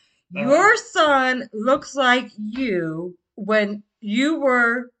here, Uh-huh. your son looks like you when you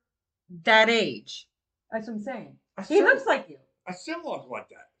were that age. That's what I'm saying. I He still- looks like you. I still look like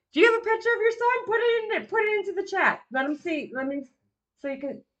that. Do you have a picture of your son? Put it in there. Put it into the chat. Let him see. So you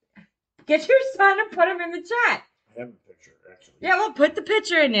can get your son and put him in the chat. I have a picture, actually. Yeah, well, put the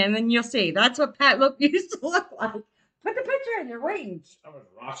picture in there, and then you'll see. That's what Pat used to look like. Put the picture in there. Waiting. I was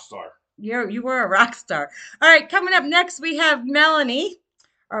a rock star. You were a rock star. All right, coming up next, we have Melanie,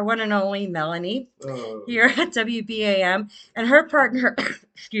 our one and only Melanie, here at WBAM, and her partner.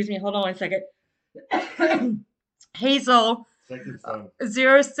 Excuse me. Hold on one second. Hazel. Second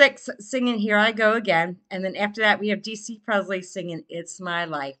son. 06 singing Here I Go Again. And then after that, we have DC Presley singing It's My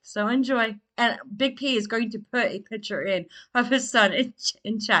Life. So enjoy. And Big P is going to put a picture in of his son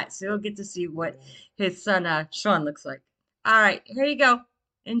in chat. So you'll get to see what his son, Sean, looks like. All right, here you go.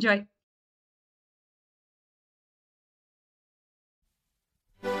 Enjoy.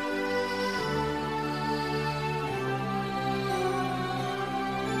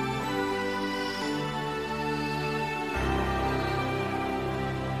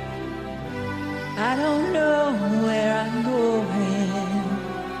 I don't know where I'm going,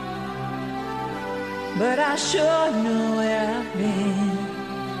 but I sure know where I've been.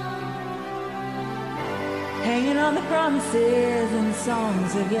 Hanging on the promises and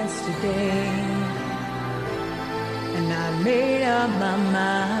songs of yesterday, and I made up my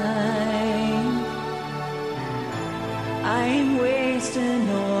mind. I ain't wasting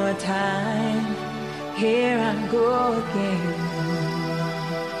no more time. Here I go again.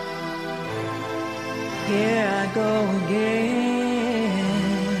 Here I go again.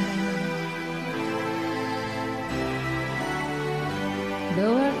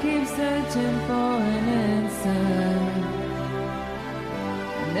 Though I keep searching for an answer,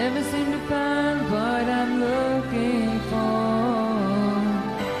 I never seem to find what I'm looking for.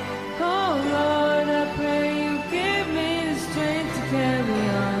 Oh Lord, I pray you give me the strength to carry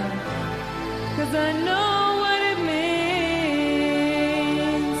on, 'cause I know what it means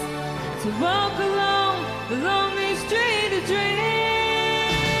to walk along this street of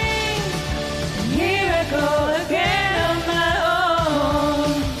dreams. And here I go again on my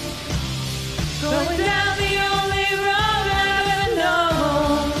own, going down the only road I've ever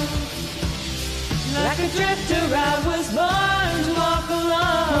known. Like a drifter, I was born to walk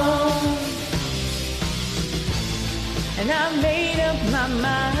alone, and I made up my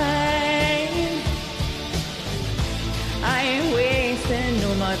mind. I ain't wasting no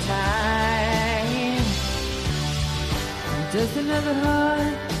more time. Just another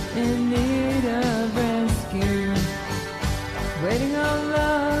heart in need of rescue, waiting on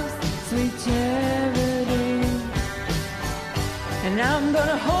love's sweet charity. And I'm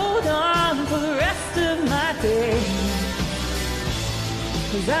gonna hold on for the rest of my days,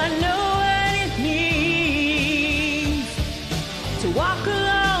 'cause I know what it means to walk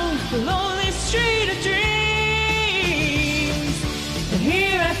along the lonely street of dreams. And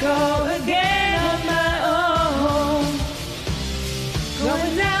here I go again on my own,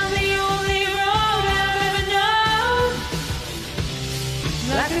 going down the only road I've ever known.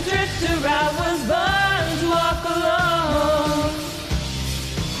 Like a drifter, I was born to walk alone,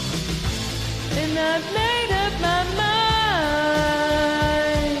 and I've made up my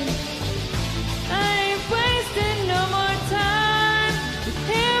mind. I ain't wasting no more time.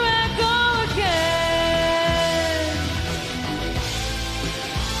 Here I go again.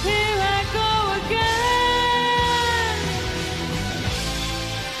 Here I go again.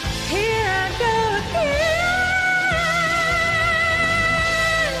 Here I go again.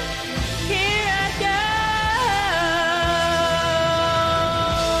 Here I go.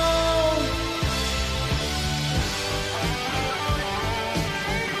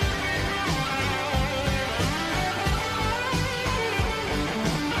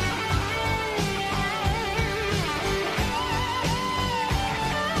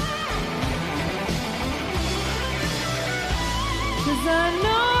 'cause I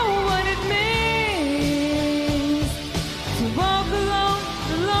know what it means to walk along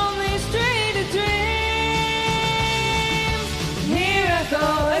the lonely street of dreams. Here I go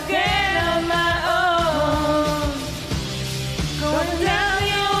again on my own, going down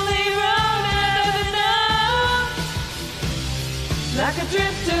the only road I've ever known. Like a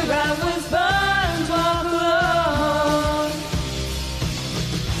drifter I was born to walk alone,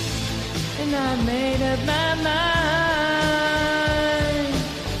 and I made up my mind,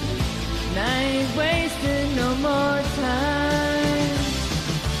 and I ain't wasting no more time.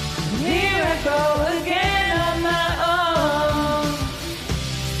 Here I go again on my own,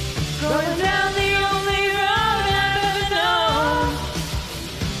 going down the only road I've ever known.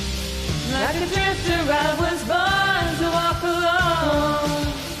 Like a drifter I was born to walk alone,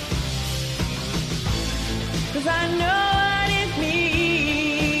 'cause I know what it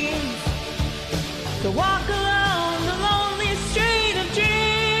means to walk along the lonely street of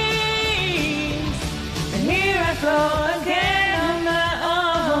dreams. And here I go again on my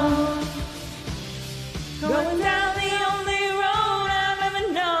own, going down the only road I've ever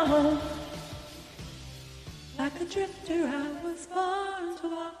known. Like a drifter I was born to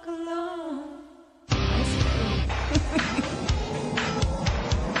walk alone.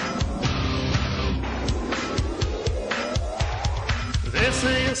 This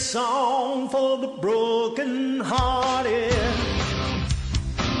ain't a song for the broken hearted,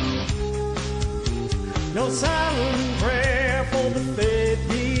 no silent prayer for the faith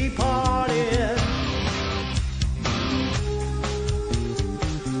departed.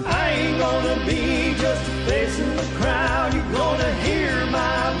 I ain't gonna be just a face in the crowd. You're gonna hear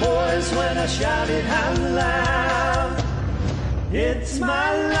my voice when I shout it out loud. It's my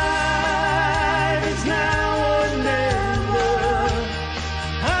life, it's now or never.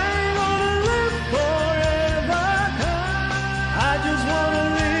 I ain't gonna live forever. I just wanna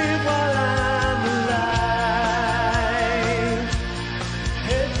live while I'm alive.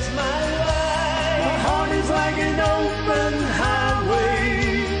 It's my life. My heart is like an open highway.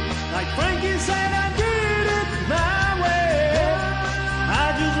 Like Frankie said, I did it my way. I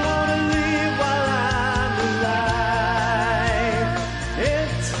just wanna live while I'm alive.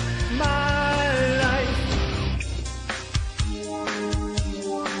 It's my life.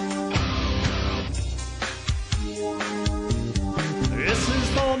 This is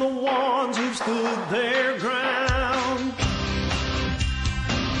for the ones who stood their ground.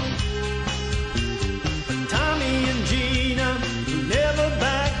 Tommy and Gina who never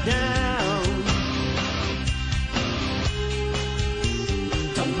back down.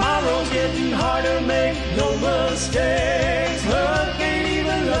 Tomorrow's getting harder, make no mistakes. Luck ain't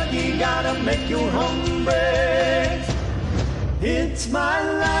even luck, you gotta make your home breaks. It's my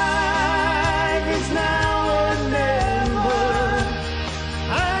life, it's now or never.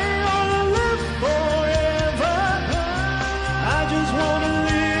 I ain't gonna live forever. I just wanna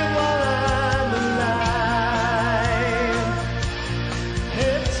live while I'm alive.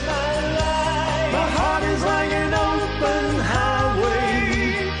 It's my life. My heart is like an open highway.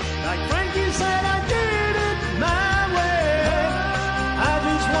 Like Frankie said, I did it my way. I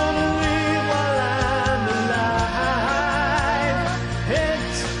just wanna live while I'm alive.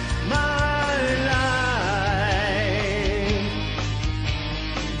 It's my life.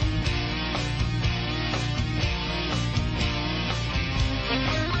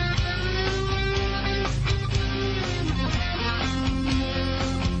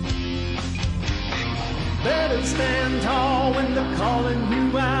 Better stand tall when they're calling you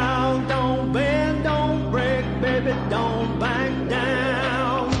out. Don't bend, don't break, baby, don't back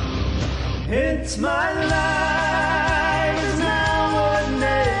down. It's my life, it's now or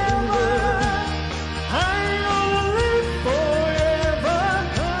never. I ain't gonna live forever.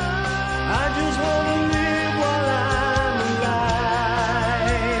 I just wanna live while I'm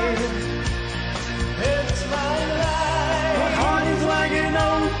alive. It's my life. My heart is like an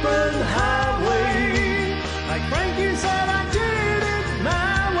open highway. Like Frankie said, I did it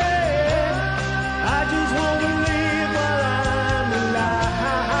my way. I just wanna live while I'm alive.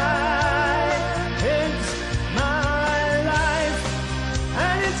 It's my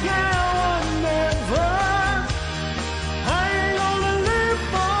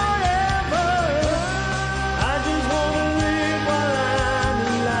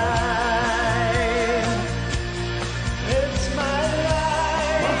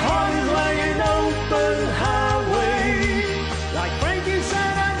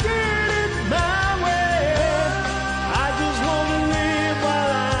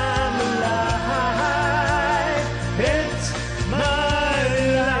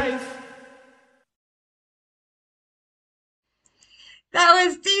That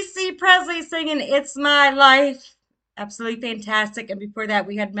was DC Presley singing It's My Life. Absolutely fantastic. And before that,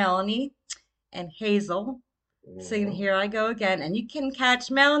 we had Melanie and Hazel singing Here I Go Again. And you can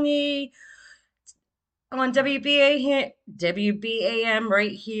catch Melanie on WBAM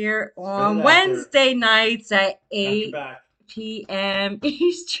right here on Wednesday nights at 8 p.m.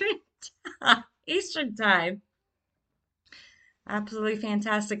 Eastern time. Absolutely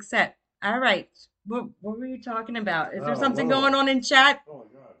fantastic set. All right. What were you talking about? Is there something going on in chat? Oh,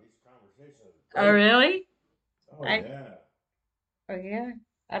 my God. These conversations. Oh, really? Yeah. Oh, yeah.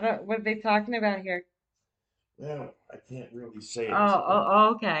 I don't. What are they talking about here? Well, I can't really say it.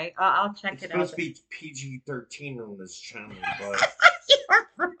 Oh, okay. I'll check It's it supposed out. to be PG-13 on this channel, but You're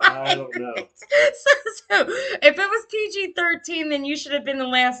right. I don't know. So if it was PG-13, then you should have been the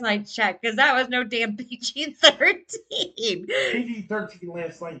last night's check because that was no damn PG-13. PG-13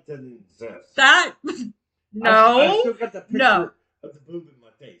 last night didn't exist. That no, I still got the picture of the boob in my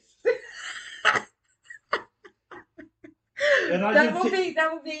face. And that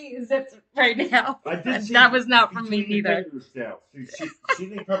will be zipped right now. That was not from me either. She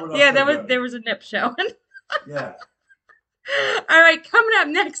didn't cover it up. Yeah, there was a nip showing. Yeah. All right, coming up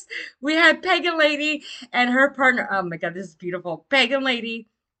next, we have Pagan Lady and her partner. Oh my God, this is beautiful. Pagan Lady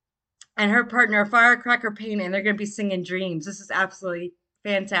and her partner, Firecracker Pain, and they're going to be singing Dreams. This is absolutely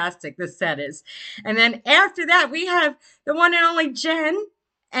fantastic. This set is. And then after that, we have the one and only Jen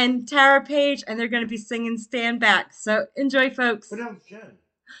and Tara Page, and they're going to be singing Stand Back. So enjoy, folks. But that was Jen.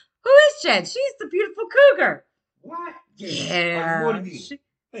 Who is Jen? She's the beautiful cougar. What? Yeah. What do you mean?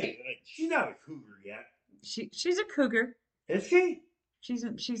 Hey, she's not a cougar yet. She's a cougar. Is she?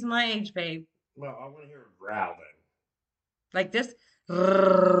 She's my age, babe. Well, I want to hear her growl then. Like this?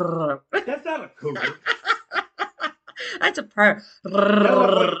 That's not a cougar. That's a pervert.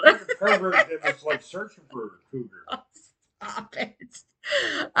 No, like a pervert that was like searching for a cougar. Oh, stop it.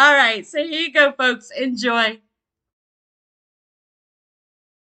 All right, so here you go, folks. Enjoy.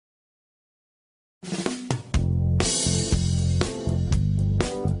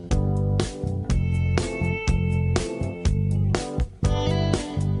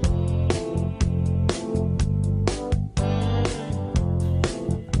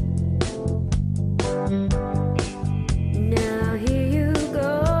 Now here you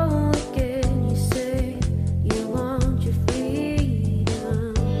go again. You say you want your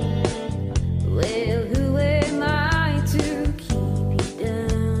freedom. Well, who am I to keep you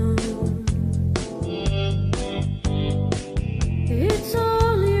down? It's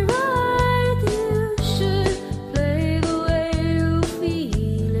only right you should play the way you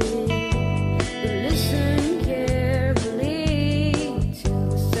feel it. But listen carefully to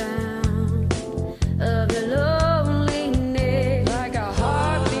the sound of your loneliness. Like a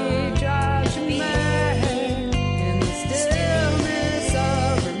heartbeat drives you mad in the stillness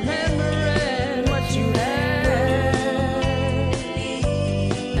of remembering what you had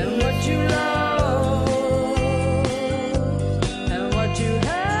and what you lost and what you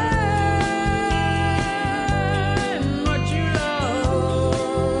had and what you lost.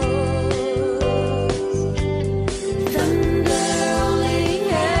 Thunder only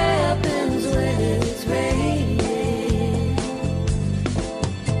happens when it's raining.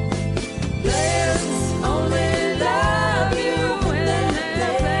 Players only love you when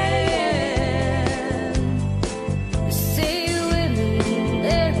they're playing. Say women,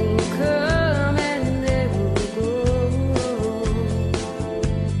 they will come and they will go.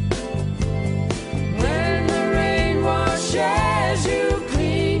 When the rain washes you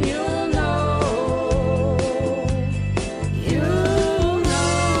clean, you'll know. You'll know.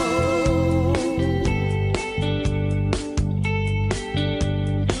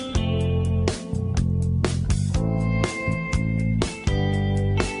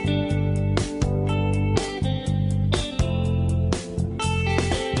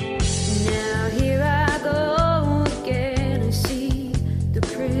 Now here I go again. I see the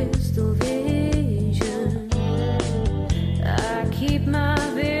crystal vision. I keep my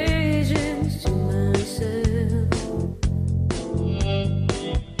visions to myself.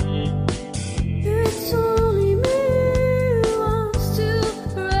 It's only me who wants to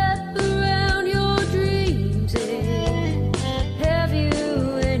wrap around your dreams. And have you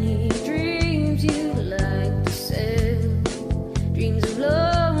any dreams you like to sell? Dreams of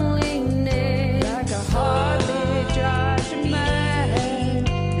loneliness. Like a heartbeat drives you mad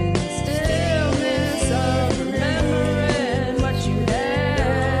in the stillness of remembering what you had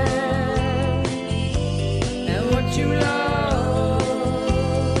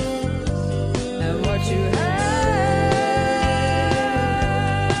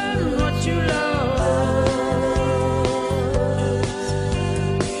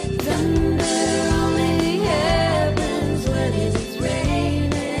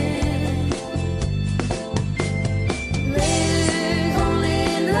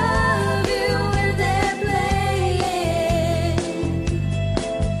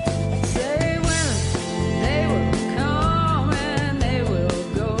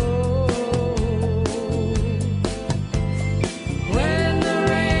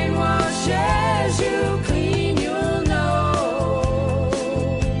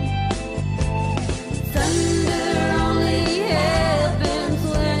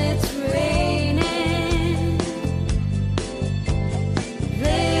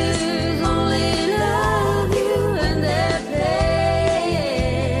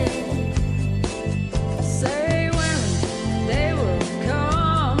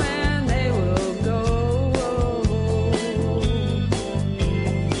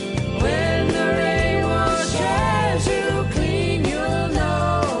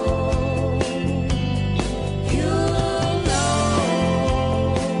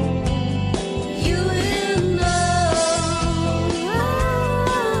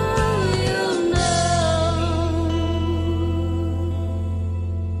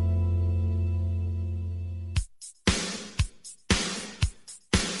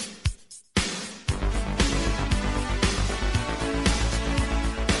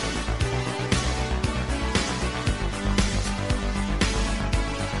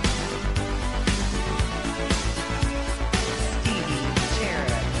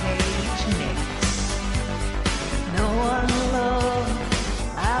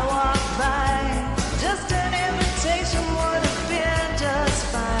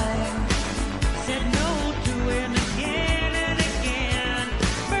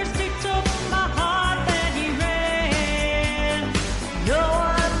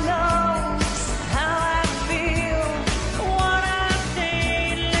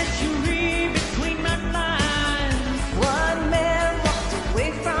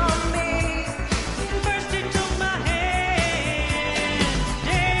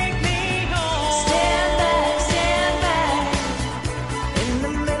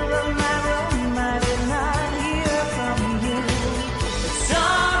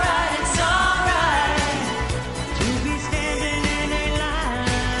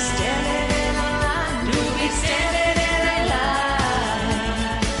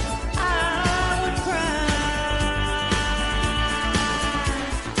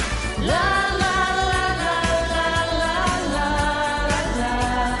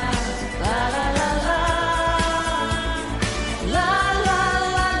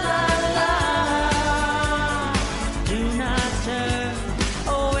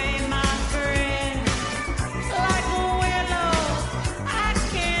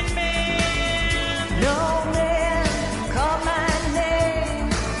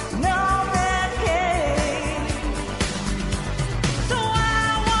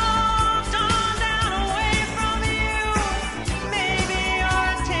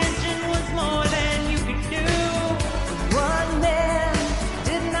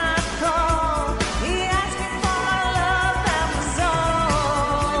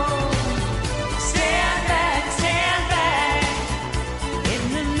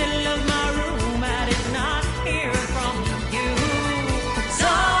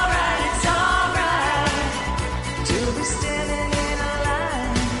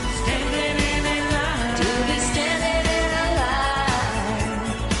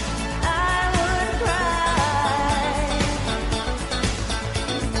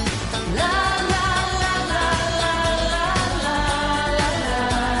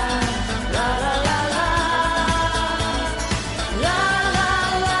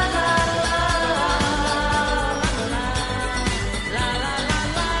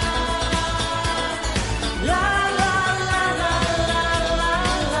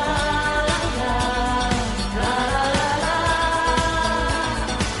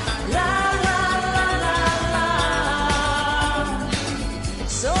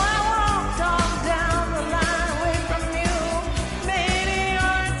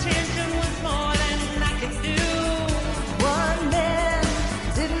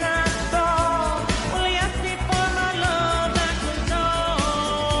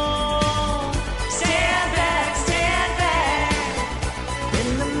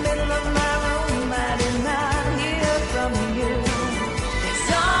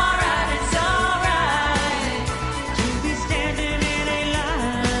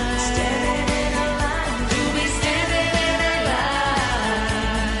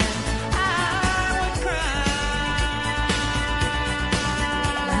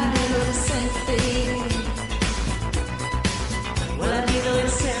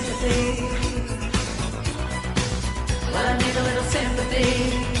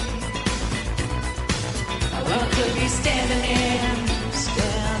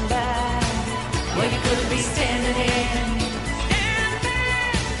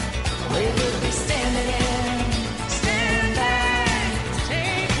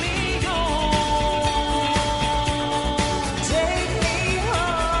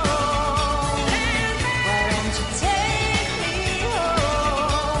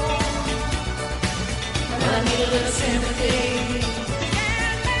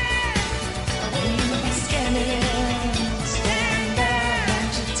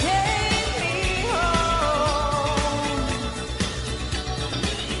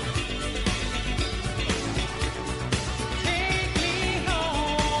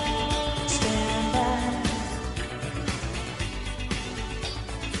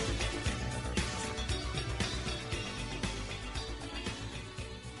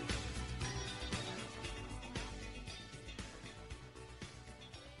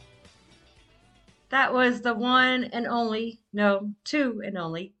That was the one and only, no, two and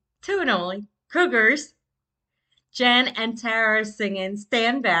only Cougars. Jen and Tara singing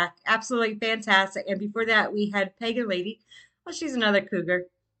Stand Back. Absolutely fantastic. And before that, we had Pagan Lady. Well, she's another cougar.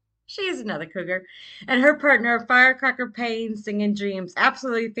 She is another cougar. And her partner, Firecracker Payne, singing Dreams.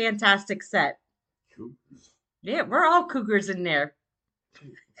 Absolutely fantastic set. Cougars. Yeah, we're all cougars in there.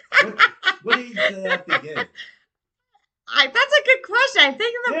 What age did that begin? That's a good question. I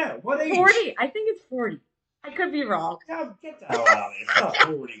think it's Yeah, what age? 40. I think it's 40. I could be wrong. Now, get the hell out of it. It's not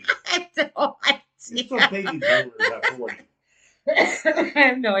 40. I have no You're still baby boomers at 40. idea. I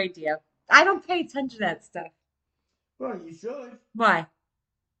have no idea. I don't pay attention to that stuff. Well, you should. Why?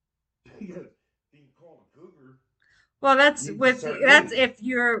 Because being called a cougar. Well, that's You with start that's dating. if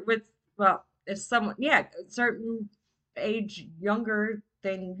you're with if someone a certain age younger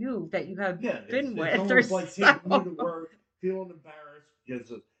than you that you have Yeah, been it's with or almost like taking you to so. work, feeling embarrassed, because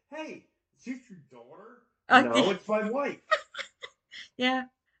says, "Hey, is this your daughter?" Okay. No, it's my wife. Yeah,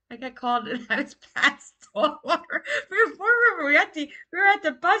 I got called and I was passed over. We were at the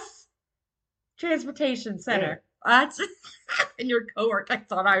bus transportation center. That's and your coworker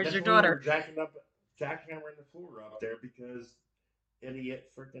thought I was That's your when we were daughter. jackhammering the floor up there because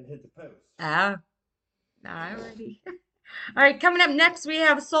idiot freaking hit the post. Ah, alrighty. All right, coming up next we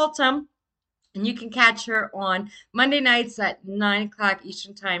have Saltum, and you can catch her on Monday nights at 9 o'clock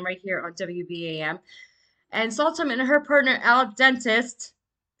Eastern Time right here on WBAM. And Saltum and her partner Al Dentist,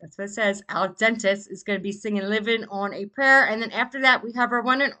 that's what it says, Al Dentist is going to be singing Living on a Prayer. And then after that we have our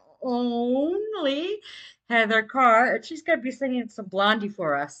one and only Heather Carr, and she's going to be singing some Blondie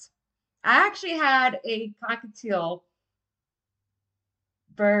for us. I actually had a cockatiel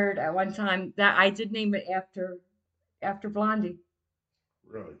bird at one time that I did name it after Blondie.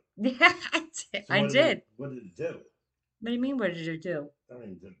 Really? Yeah, I did. So I did. What did it do? What do you mean? What did it do? I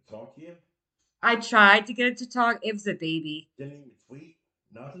mean, did it talk to you? I tried to get it to talk. It was a baby. Didn't even tweet?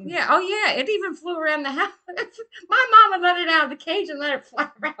 Nothing? Yeah. Oh, yeah. It even flew around the house. My mama let it out of the cage and let it fly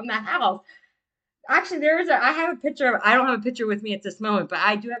around the house. Actually, I have a picture of. I don't have a picture with me at this moment, but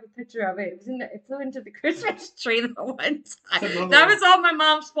I do have a picture of it. It flew into the Christmas tree the one time. That was all my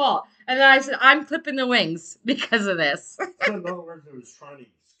mom's fault. And then I said, I'm clipping the wings because of this. So in other words, it was trying to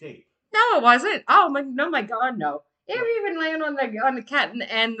escape. No, it wasn't. Oh my, no, my God, no. It was even laying on the cat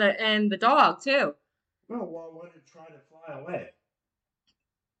and the dog too. Well, why did it try to fly away?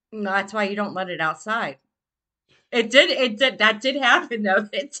 No, that's why you don't let it outside. It did. That did happen though.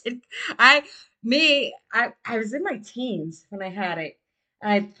 It did. I was in my teens when I had it.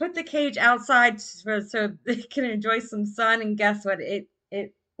 I put the cage outside so they can enjoy some sun, and guess what? It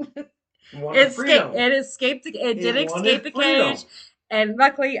escaped. It escaped. It did escape the cage, and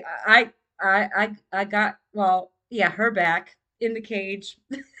luckily I got her back in the cage.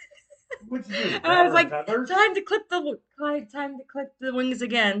 What'd you do? And I was like, feathers? time to clip the wings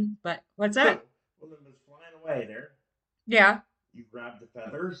again. But what's that? Well, it was flying away there. Yeah. You grabbed the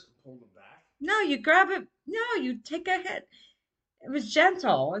feathers and pulled them back. No, you grab it. No, you take a hit. It was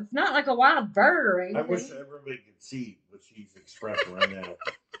gentle. It's not like a wild bird or anything. I wish everybody could see what she's expressing right now.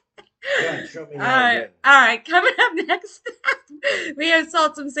 Yeah, show me All that right, again. all right. Coming up next, we have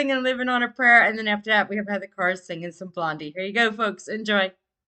Saltum singing "Living on a Prayer," and then after that, we have Heather Carr singing some Blondie. Here you go, folks. Enjoy.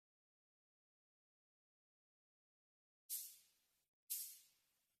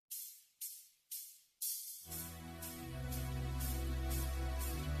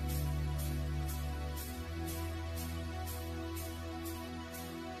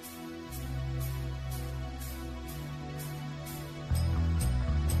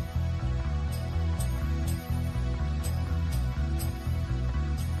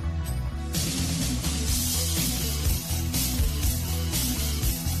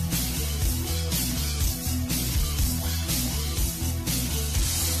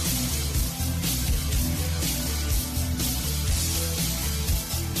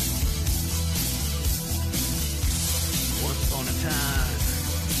 Once upon a time,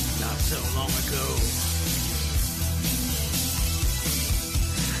 not so long ago,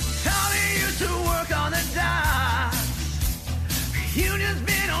 Tommy used to work on the docks. Union's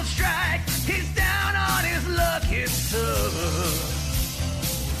been on strike. He's down on his luck. It's tough.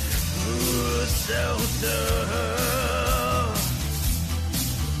 Ooh, so tough.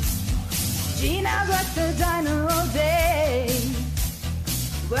 Gina worked the diner all day,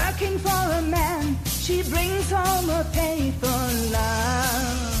 working for a man. She brings home a penny for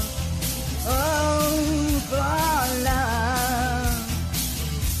love. Oh, for love.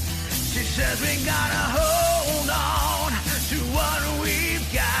 She says we gotta hold on to what we've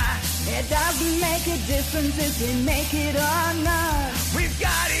got. It doesn't make a difference if we make it or not. We've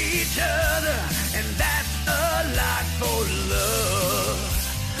got each other, and that's a lot for love.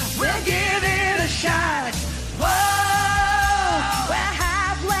 We'll give it a shot. Whoa, we're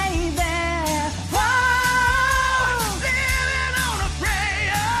halfway there. Whoa, living on a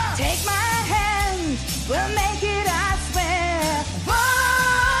prayer. Take my hand, we'll make it, I swear.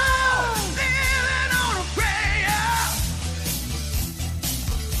 Whoa, living on a prayer.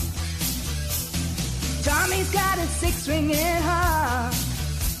 Tommy's got a 6-stringed harp.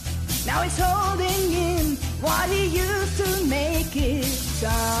 Now he's holding in what he used to make it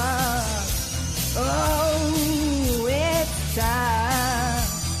stop. Oh, it's time.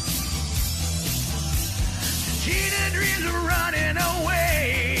 Gina dreams of running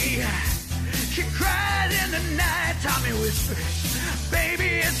away. She cries in the night. Tommy whispers,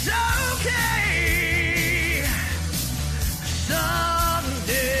 baby, it's okay.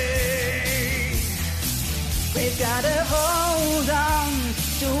 Someday we've got to hold on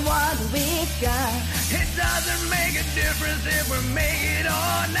to what we got. It doesn't make a difference if we make it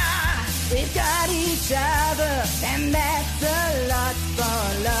or not. We've got each other, and that's a lot for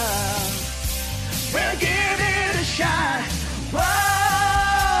love. We'll give it a shot. Whoa,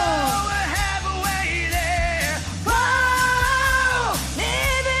 we're halfway there. Whoa,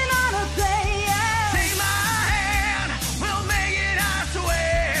 living on a prayer. Take my hand, we'll make it, I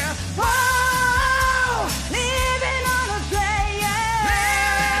swear. Whoa, living on a prayer.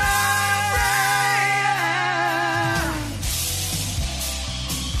 Living on a prayer.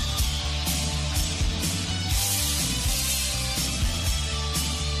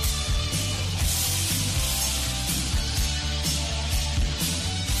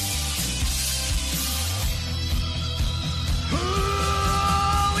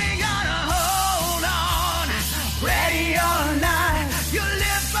 Ooh, we gotta hold on, ready or not. You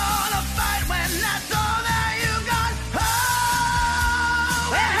live for the fight when that's all that you got.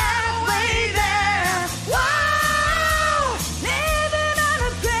 Oh, we're halfway there. Whoa, living on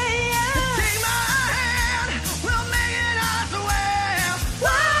a prayer. Take my hand, we'll make it, I swear.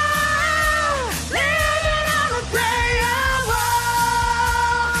 Whoa, living on a prayer. Whoa,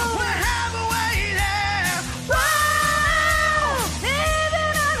 we're halfway there. Whoa,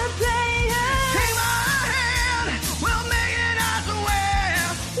 living on a prayer. Take my hand, we'll make it, I swear.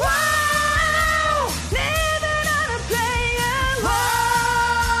 Whoa, living on a prayer. Whoa,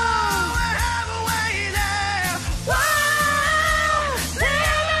 we're halfway there. Whoa,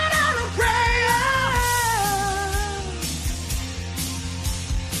 living on a prayer.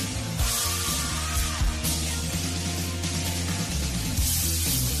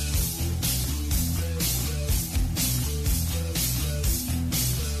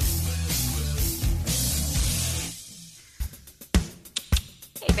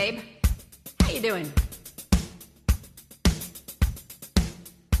 Hey, babe. How you doing?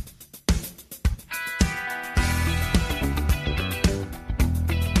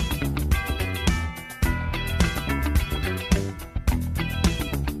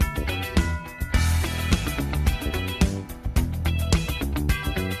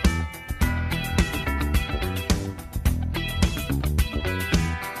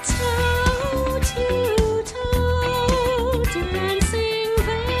 Toe to toe, dancing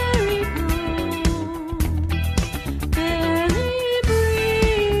very cold.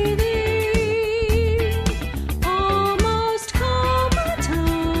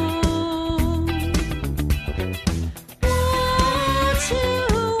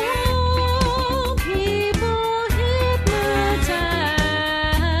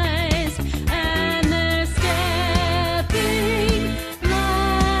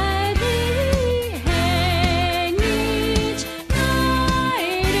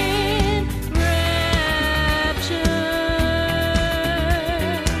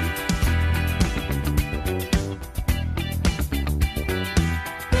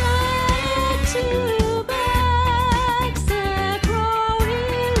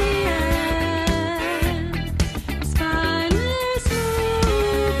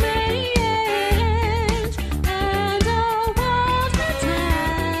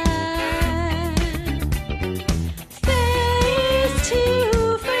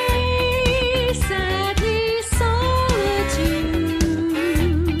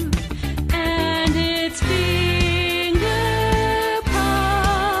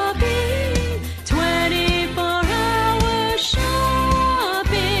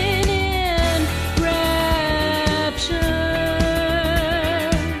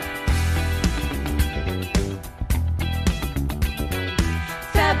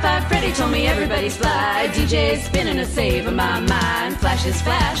 Hi-Fi Freddy told me everybody's fly. DJ's spinning a save of my mind. Flash is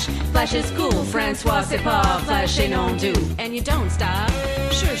flash, flash is cool. Francois, c'est pas, flash ain't on do. And you don't stop,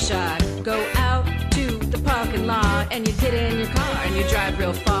 sure shot. Go out to the parking lot and you get in your car and you drive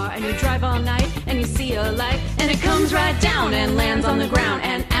real far and you drive all night and you see a light and it comes right down and lands on the ground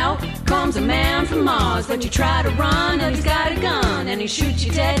and out comes a man from Mars. But you try to run and he's got a gun and he shoots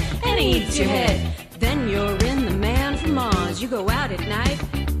you dead and he eats your head. Then you're in the man from Mars. You go out at night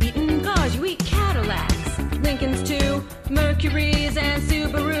eating cars. You eat Cadillacs, Lincolns too, Mercuries and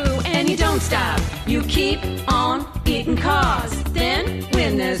Subaru. And you don't stop, you keep on eating cars. Then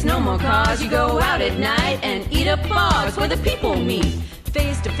when there's no more cars, you go out at night and eat up bars where the people meet.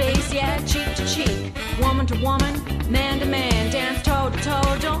 Face to face, yeah, cheek to cheek, woman to woman, man to man, dance toe to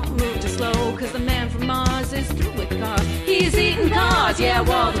toe, don't move too slow, cause the man from Mars is through with cars. He's eating cars, yeah,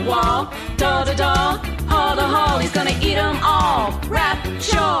 wall to wall, door to door, hall to hall, he's gonna eat them all. Rap,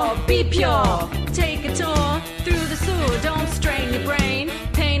 sure, be pure, take a tour through the sewer, don't strain your brain,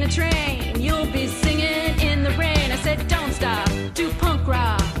 paint a train, you'll be singing in the rain. I said don't stop, do punk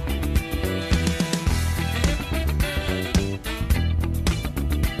rock.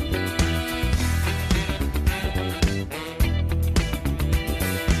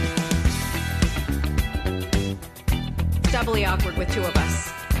 Doubly awkward with two of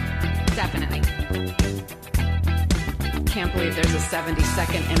us. Definitely. Can't believe there's a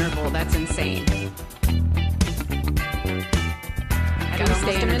 70-second interval. That's insane. I got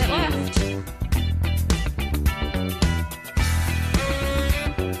almost a minute left.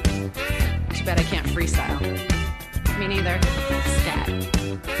 Too bad I can't freestyle. Me neither. Scat.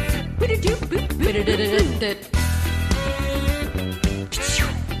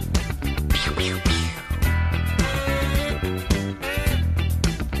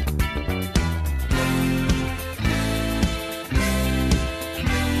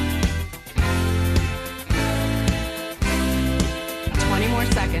 20 more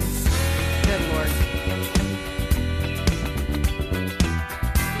seconds. Good Lord.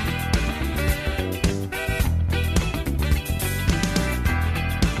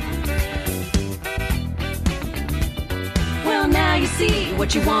 Well, now you see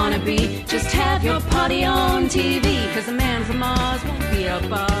what you wanna be. Just have your party on TV. Cause the man from Mars won't be at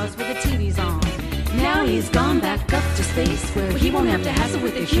bars with the TVs on. Now he's gone back up to space where he won't have to hassle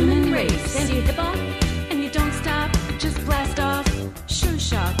with the human race. And you hip hop and you don't stop, just blast off. Sure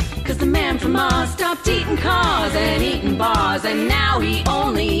shot, cause the man from Mars stopped eating cars and eating bars, and now he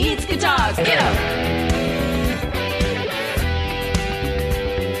only eats guitars. Get up!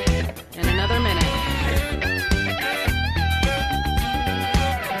 In another minute.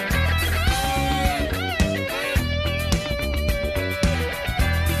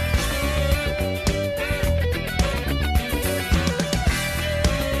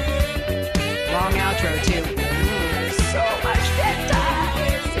 Long outro too. So much dead time.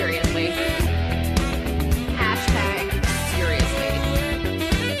 Seriously. Hashtag seriously.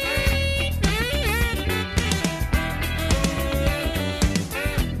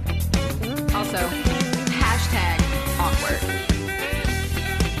 Also, hashtag awkward.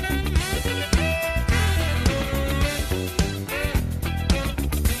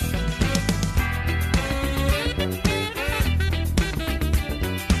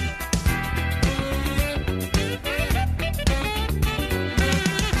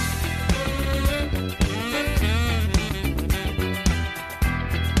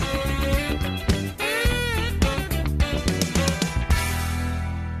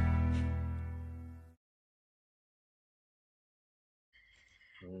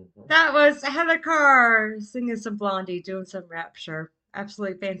 That was Heather Carr singing some Blondie, doing some Rapture.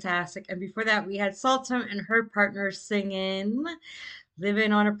 Absolutely fantastic. And before that, we had Sultan and her partner singing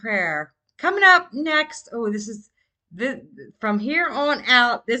Living on a Prayer. Coming up next, from here on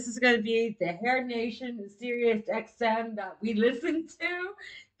out, this is going to be the Hair Nation and Sirius XM that we listen to.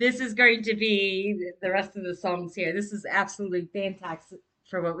 This is going to be the rest of the songs here. This is absolutely fantastic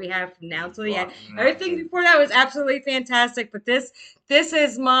for what we have from now till the end. Everything before that was absolutely fantastic, but this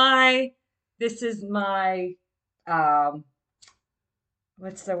is my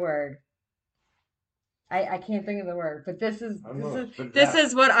what's the word? I can't think of the word, but this is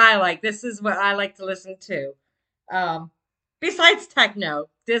what I like. This is what I like to listen to. Besides techno,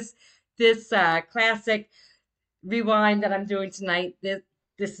 this classic rewind that I'm doing tonight, this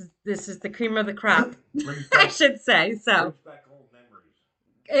is the cream of the crop, I should say. So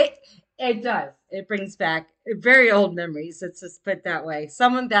it does. It brings back very old memories. Let's just put it that way.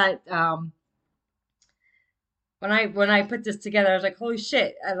 Someone that when I put this together, I was like, holy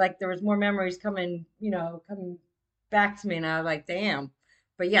shit! There was more memories coming back to me, and I was like, damn.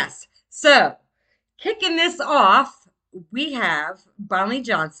 But yes, so kicking this off, we have Bonley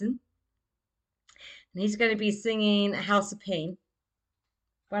Johnson, and he's going to be singing House of Pain,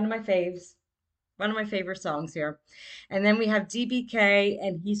 one of my faves, one of my favorite songs here. And then we have DBK,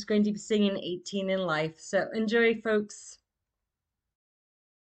 and he's going to be singing 18 in Life. So enjoy, folks.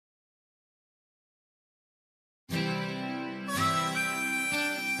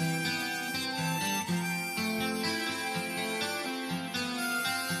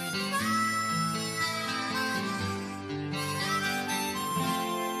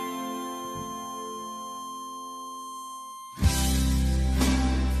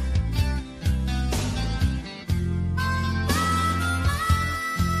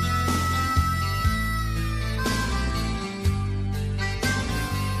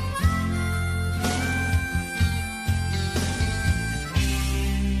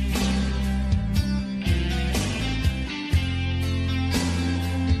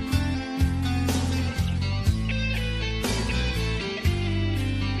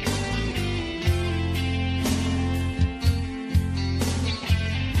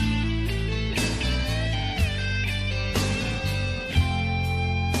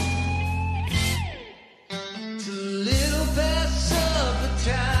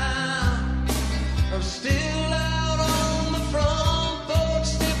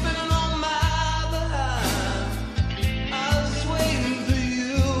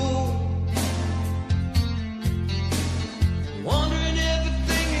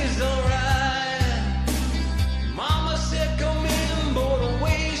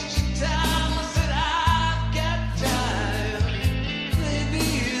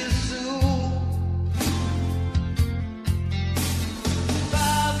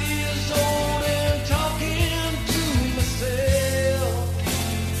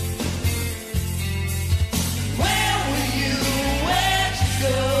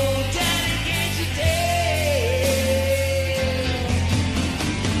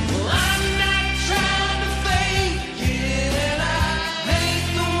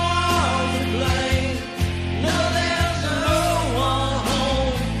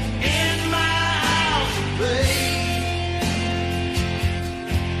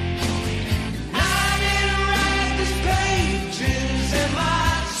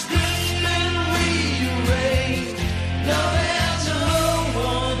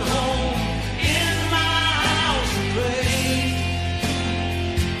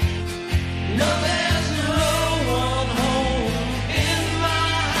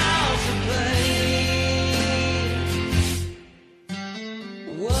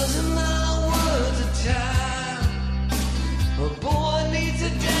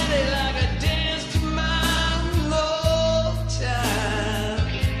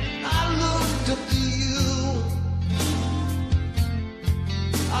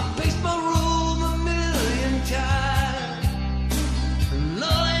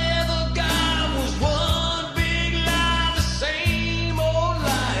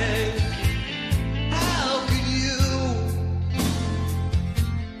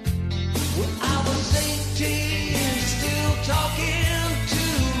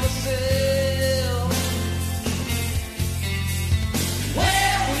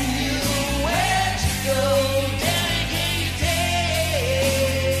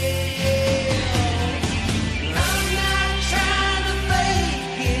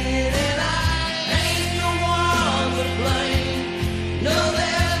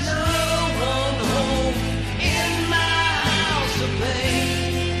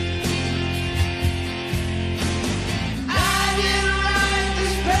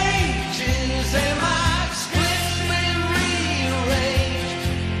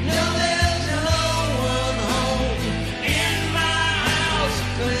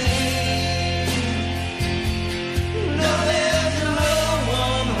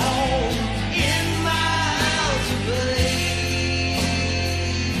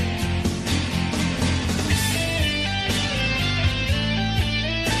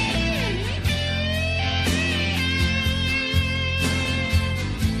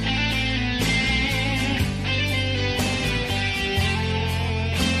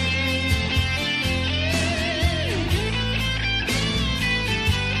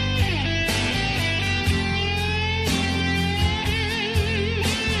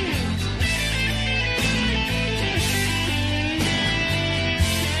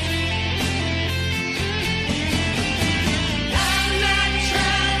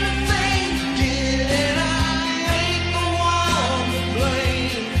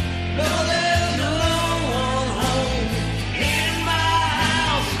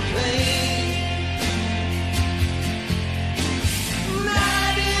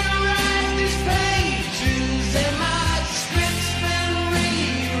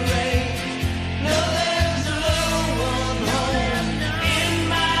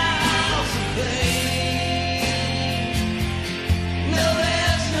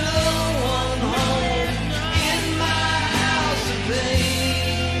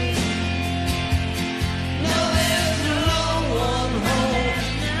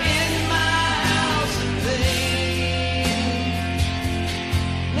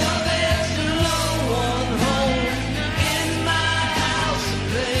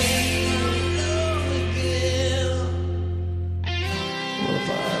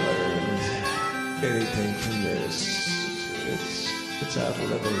 which I've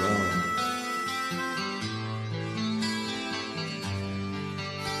never learned.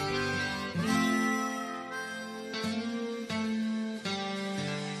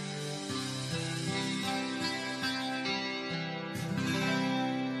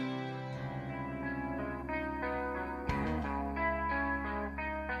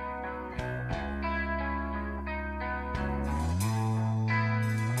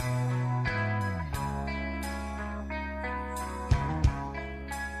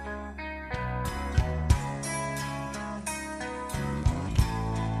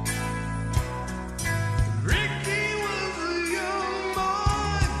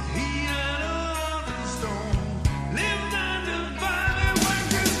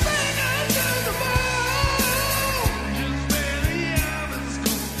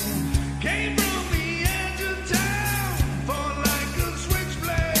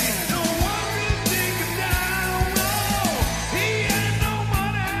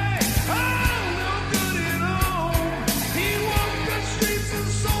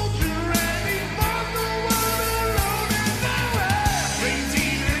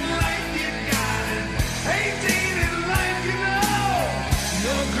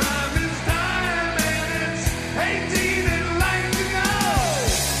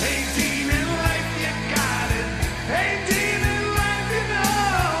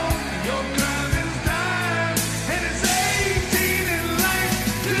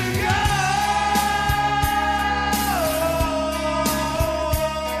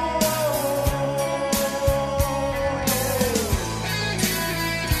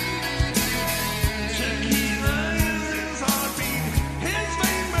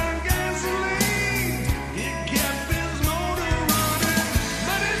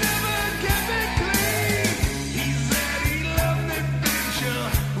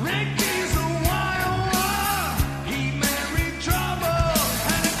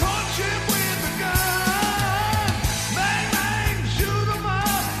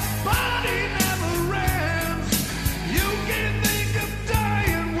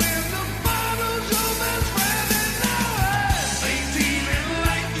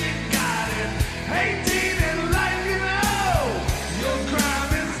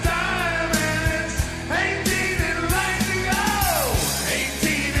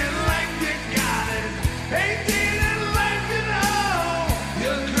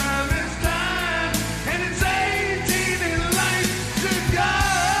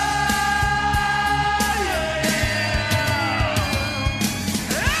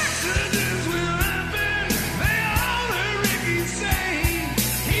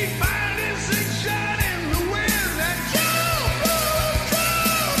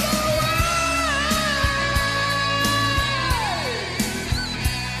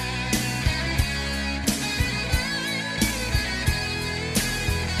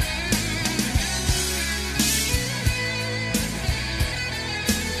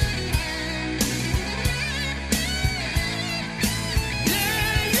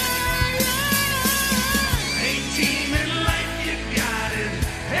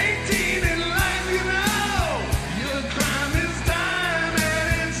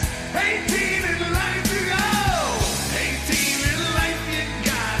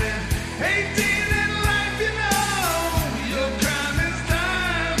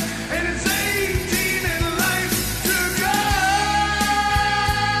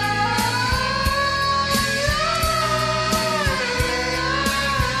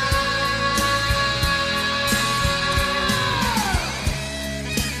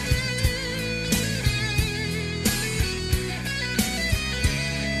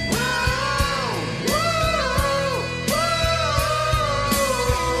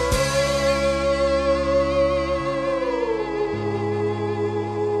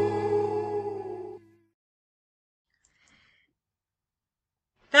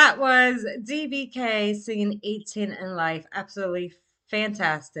 That was DBK singing 18 in Life. Absolutely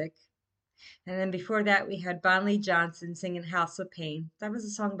fantastic. And then before that, we had Bonley Johnson singing House of Pain. That was a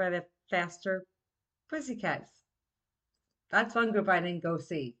song by the Faster Pussycats. That's one group I didn't go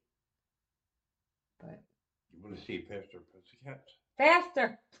see. But You want to see Pastor Pussycats?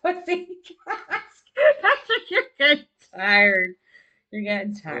 Faster Pussycats. That's what you're getting tired. You're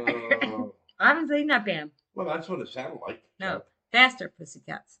getting tired. I haven't seen that band. Well, that's what it sounded like. No, Faster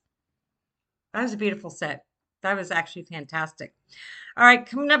Pussycats. That was a beautiful set. That was actually fantastic. All right,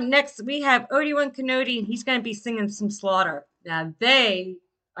 coming up next, we have Obi-Wan Kenobi, and he's going to be singing some Slaughter. Now,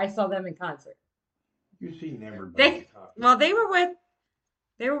 I saw them in concert. You've seen everybody. Well, they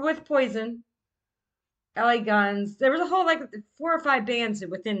were with Poison, LA Guns. There was a whole 4 or 5 bands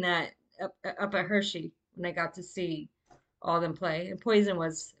within that up at Hershey when I got to see all of them play. And Poison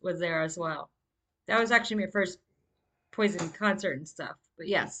was there as well. That was actually my first Poison concert and stuff. But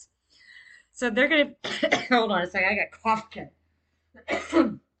yes. So they're gonna hold on a second, I got cough again.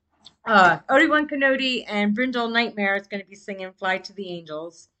 Obi-Wan Kenobi and Brindle Nightmare is gonna be singing Fly to the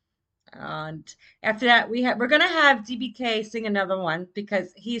Angels. And after that we're gonna have DBK sing another one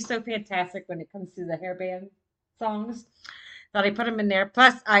because he's so fantastic when it comes to the hairband songs that I put him in there.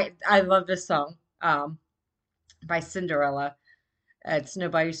 Plus I love this song by Cinderella. It's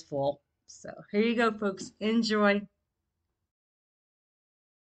Nobody's Fool. So here you go, folks. Enjoy.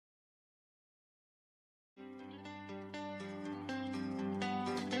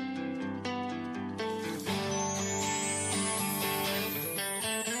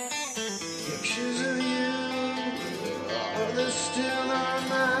 Pictures of you, oh, they're still on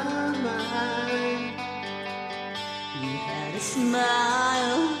my mind. You had a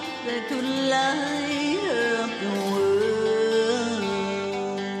smile that could light up the world.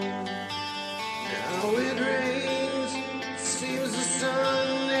 Now it rains, seems the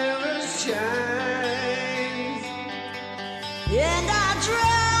sun never shines. And I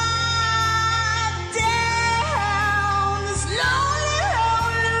drive down this lonely,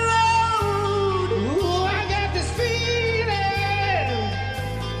 lonely road. Ooh, I got this feeling,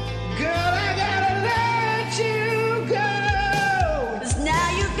 girl, I gotta let you go. 'Cause now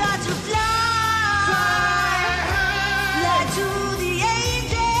you got to fly, fly to the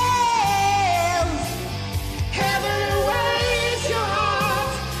angels. Heaven awaits your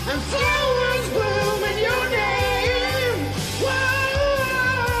heart, and flowers bloom in your name. Whoa,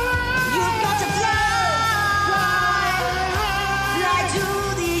 You got to fly, fly to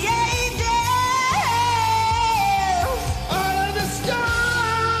the angels. all of the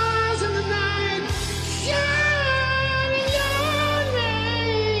stars in the night shine in your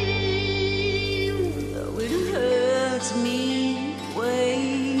name. Though it hurts me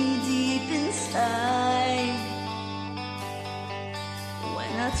way deep inside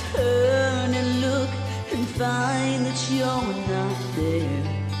when I turn and look and find that you're not there.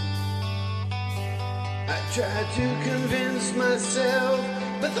 I tried to convince myself,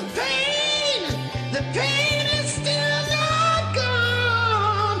 but the pain is still not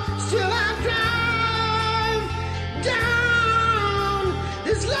gone. Still I drive down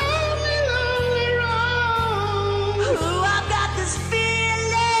this lonely, lonely road. Ooh, I've got this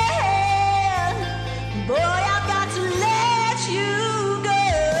feeling, boy, I've got to let you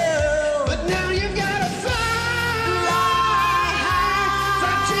go. But now you've gotta fly,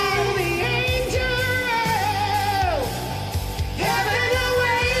 fly to the angels. Heaven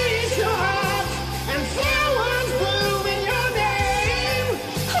awaits your heart, and flowers bloom in your name.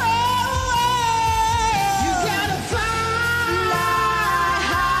 You gotta fly,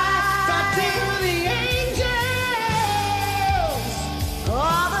 fly to the angels.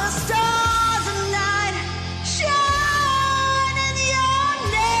 All the stars at night shine in your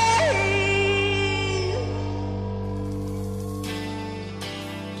name.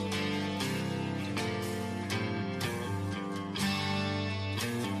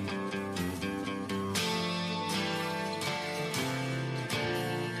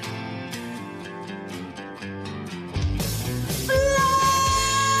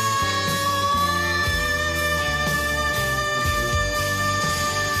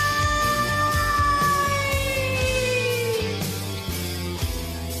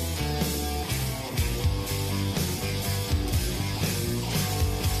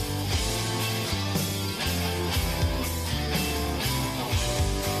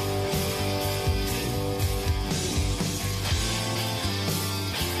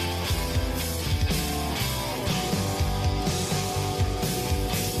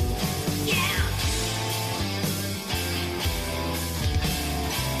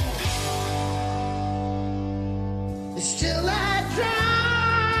 Still I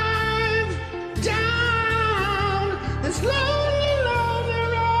drive down this lonely, lonely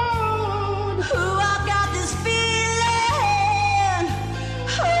road. Ooh, I've got this feeling,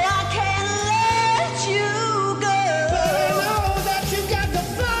 oh, I can't let you go. But I know that you got to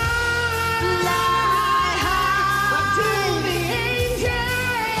fly, Fly up to high. the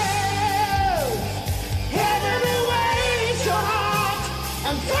angels. Heaven awaits your heart,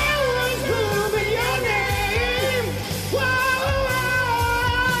 and flowers bloom in your name. Whoa,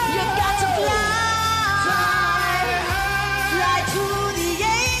 You got to fly, fly fly to the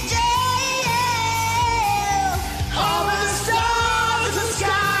angels. all the stars in the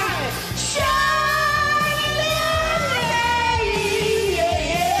sky shine in your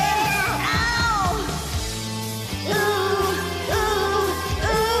name. Ow. Ooh, ooh,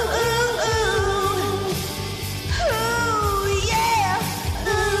 ooh, ooh, ooh. Ooh.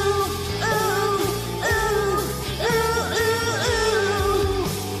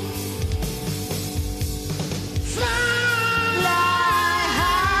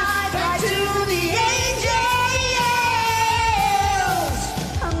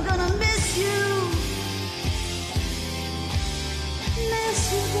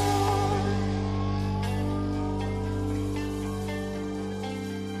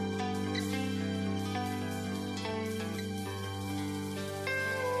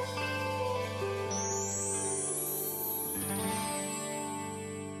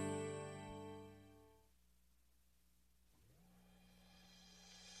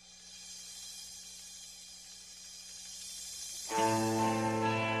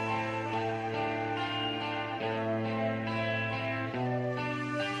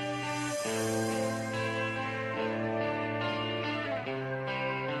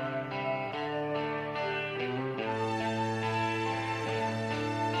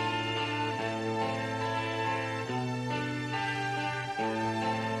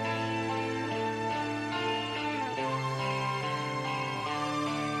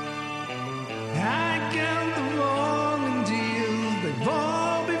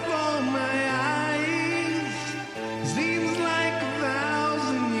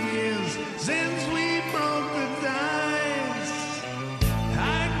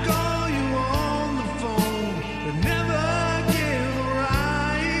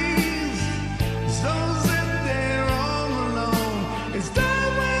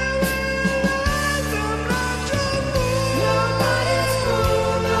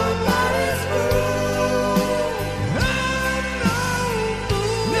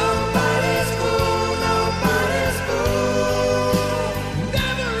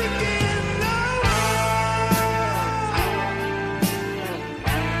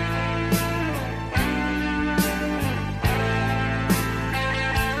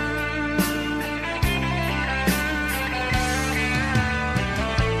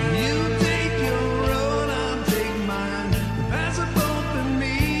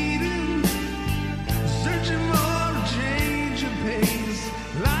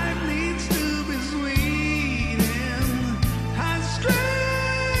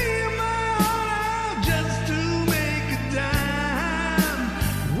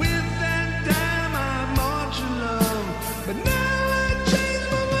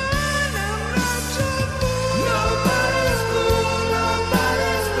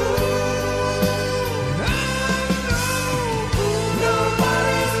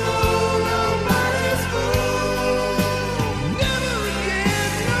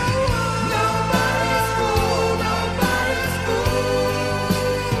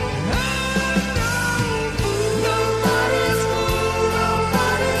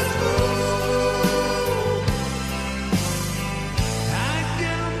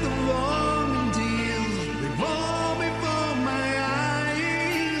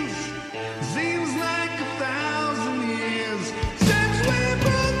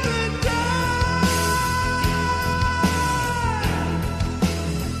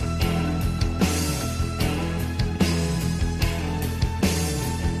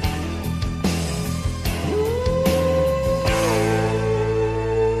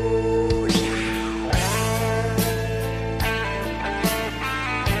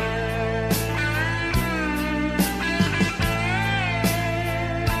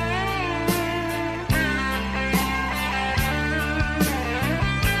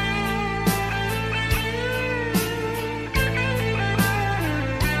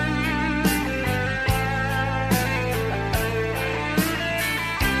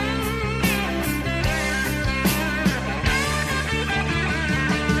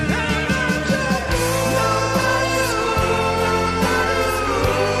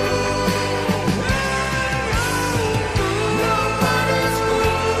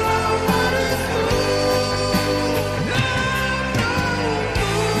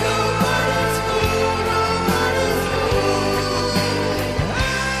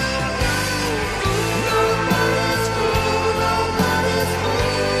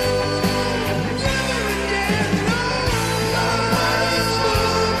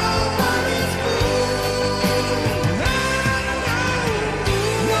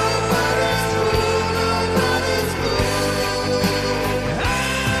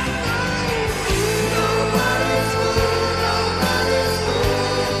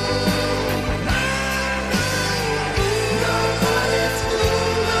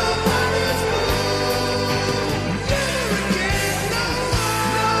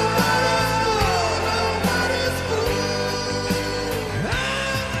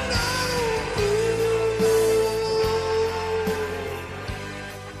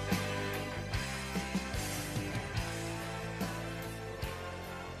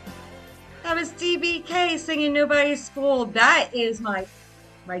 was DBK singing Nobody's Fool. That is my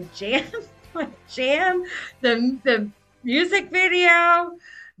jam. My jam. The music video.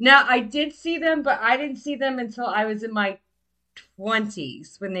 Now, I did see them, but I didn't see them until I was in my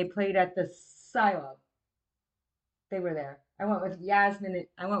 20s when they played at the Silo. They were there. I went with Yasmin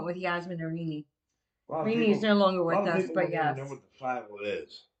and Rini. Rini's no longer with us, but yes. Know what the Silo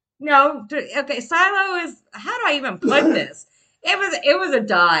is. No, okay. Silo is. How do I even put this? It was a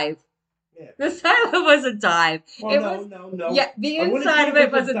dive. Yeah. The Silo was a dive. Well, no. Yeah, the inside of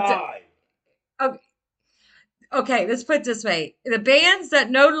it was a dive. Okay, let's put it this way. The bands that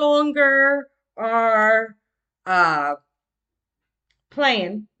no longer are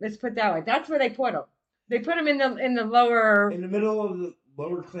playing, let's put it that way. That's where they put them. They put them in the lower... In the middle of the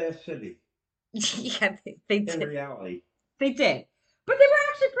lower class city. Yeah, they did. In reality. They did. But they were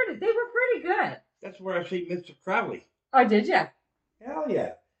actually pretty good. That's where I see Mr. Crowley. Oh, did you? Hell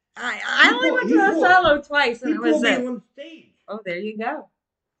yeah. I only went to the Solo twice, and it was it. On stage. Oh, there you go.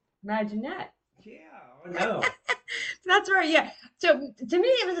 Imagine that. Yeah, I know. That's right. Yeah. So to me,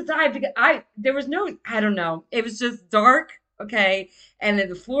 it was a dive because there was no, I don't know. It was just dark. Okay. And then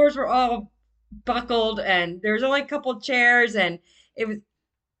the floors were all buckled and there was only a couple of chairs and it was,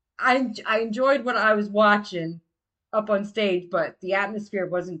 I enjoyed what I was watching up on stage, but the atmosphere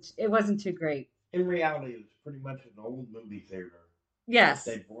wasn't too great. In reality, it was pretty much an old movie theater. Yes.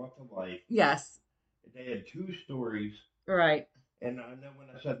 They brought to life. Yes. They had 2 stories. Right. And I know when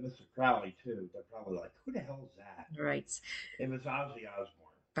I said Mr. Crowley, too, they're probably like, who the hell is that? Right. It was Ozzy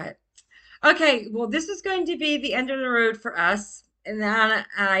Osbourne. But, okay, well, this is going to be the end of the road for us. And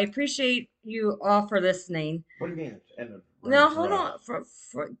I appreciate you all for listening. What do you mean it's end of the road? No, hold on. For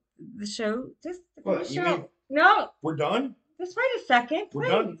the show. Just for the show. Mean, no. We're done? Just wait a second,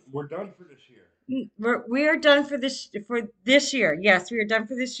 please. We're done for this year. We are done for this year. Yes, we are done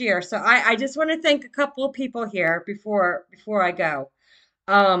for this year. So I just want to thank a couple of people here before I go.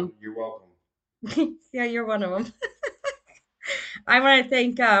 You're welcome. Yeah, you're one of them. I want to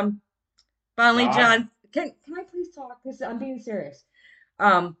thank Bonley Johnson. Can I please talk? Because I'm being serious.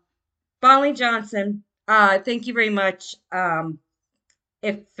 Bonley Johnson, thank you very much.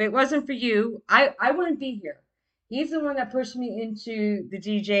 If it wasn't for you, I wouldn't be here. He's the one that pushed me into the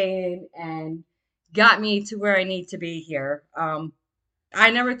DJing and got me to where I need to be here. I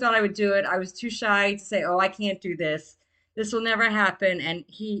never thought I would do it. I was too shy to say, oh, I can't do this. This will never happen. And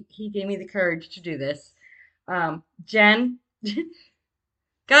he gave me the courage to do this. Jen,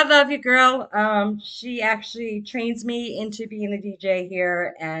 God love you, girl. She actually trains me into being a DJ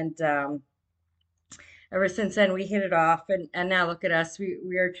here. And ever since then, we hit it off. And now look at us.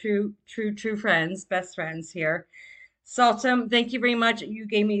 We are true friends, best friends here. Saltum, thank you very much. You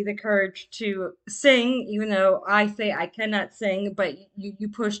gave me the courage to sing, even though I say I cannot sing, but you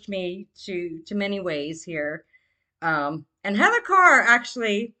pushed me to many ways here. And Heather Carr,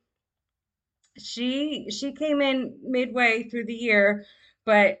 actually, she came in midway through the year,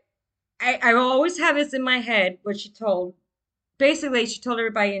 but I will always have this in my head, what she told. Basically, she told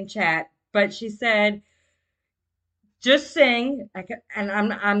everybody in chat, but she said, just sing. And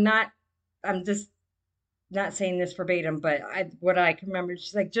I'm just not saying this verbatim, but what I can remember,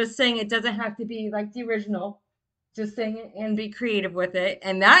 she's like, just sing. It doesn't have to be like the original. Just sing it and be creative with it.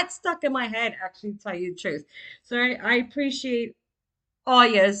 And that stuck in my head, actually, to tell you the truth. So I appreciate all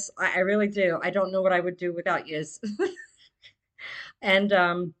yous. I really do. I don't know what I would do without yous. And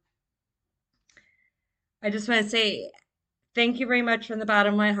I just want to say thank you very much from the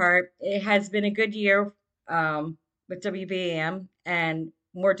bottom of my heart. It has been a good year with WBAM and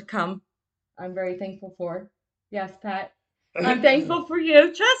more to come. I'm very thankful for. Yes, Pat. I'm thankful for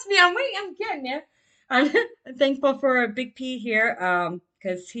you. Trust me, I'm getting there. I'm thankful for Big P here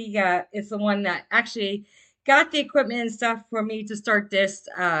because he is the one that actually got the equipment and stuff for me to start this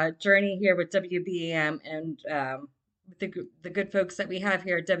journey here with WBAM and the good folks that we have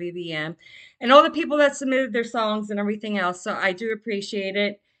here at WBAM and all the people that submitted their songs and everything else. So I do appreciate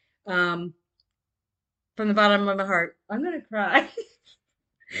it from the bottom of my heart. I'm going to cry.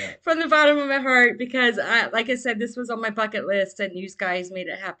 Yeah. From the bottom of my heart because like I said, this was on my bucket list and you guys made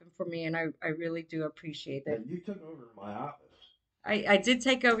it happen for me and I really do appreciate it. You took over my office. I did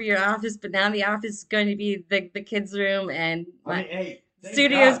take over your office, but now the office is going to be the kids' room and my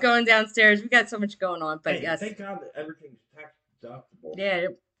studio's going downstairs. We got so much going on, but yes. Thank God that everything's tax deductible. Yeah,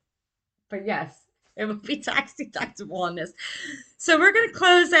 but yes, it will be tax deductible on this. So we're going to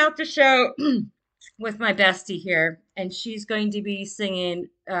close out the show with my bestie here, and she's going to be singing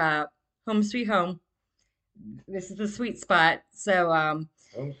Home Sweet Home. This is the sweet spot. So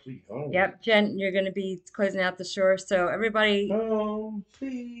Home sweet home. Yep, Jen, you're going to be closing out the show. So everybody, Home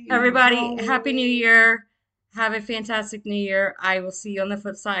sweet everybody, home. Happy New Year. Have a fantastic New Year. I will see you on the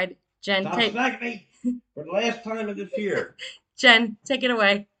flip side. Jen, Stop smacking me for the last time of this year. Jen, take it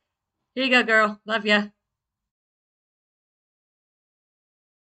away. Here you go, girl. Love ya.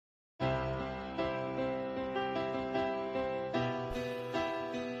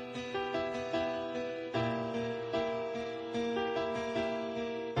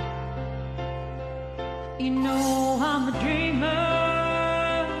 You know I'm a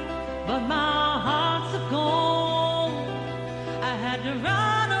dreamer, but my heart's of gold. I had to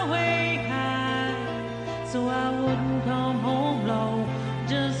run away high, so I wouldn't come home low.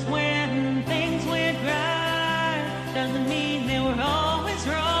 Just when things went right, doesn't mean they were always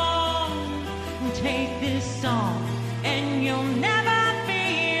wrong. Take this song, and you'll never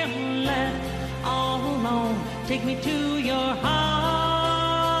feel left all alone. Take me to your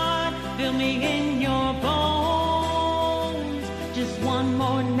heart, fill me in your bones. Just one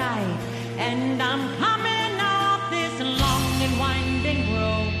more night, and I'm coming off this long and winding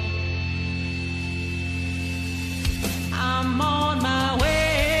road. I'm on my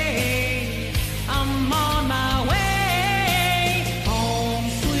way, I'm on my way, home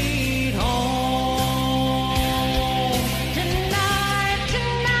sweet home. Tonight,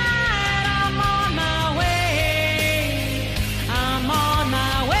 tonight, I'm on my way, I'm on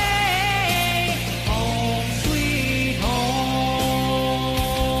my way, home sweet home.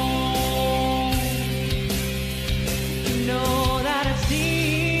 You know that I've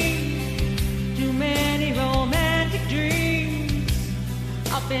seen too many romantic dreams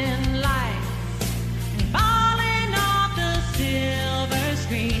up in life and falling off the silver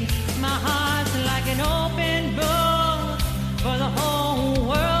screen. My heart's like an open book for the whole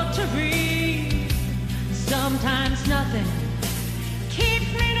world to read. Sometimes nothing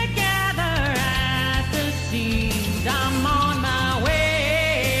keeps me together at the seams. I'm on my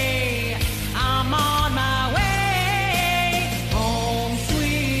way, I'm on my way, home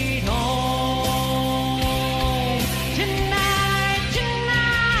sweet home. Tonight,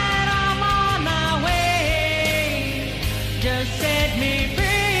 tonight, I'm on my way, just set me free.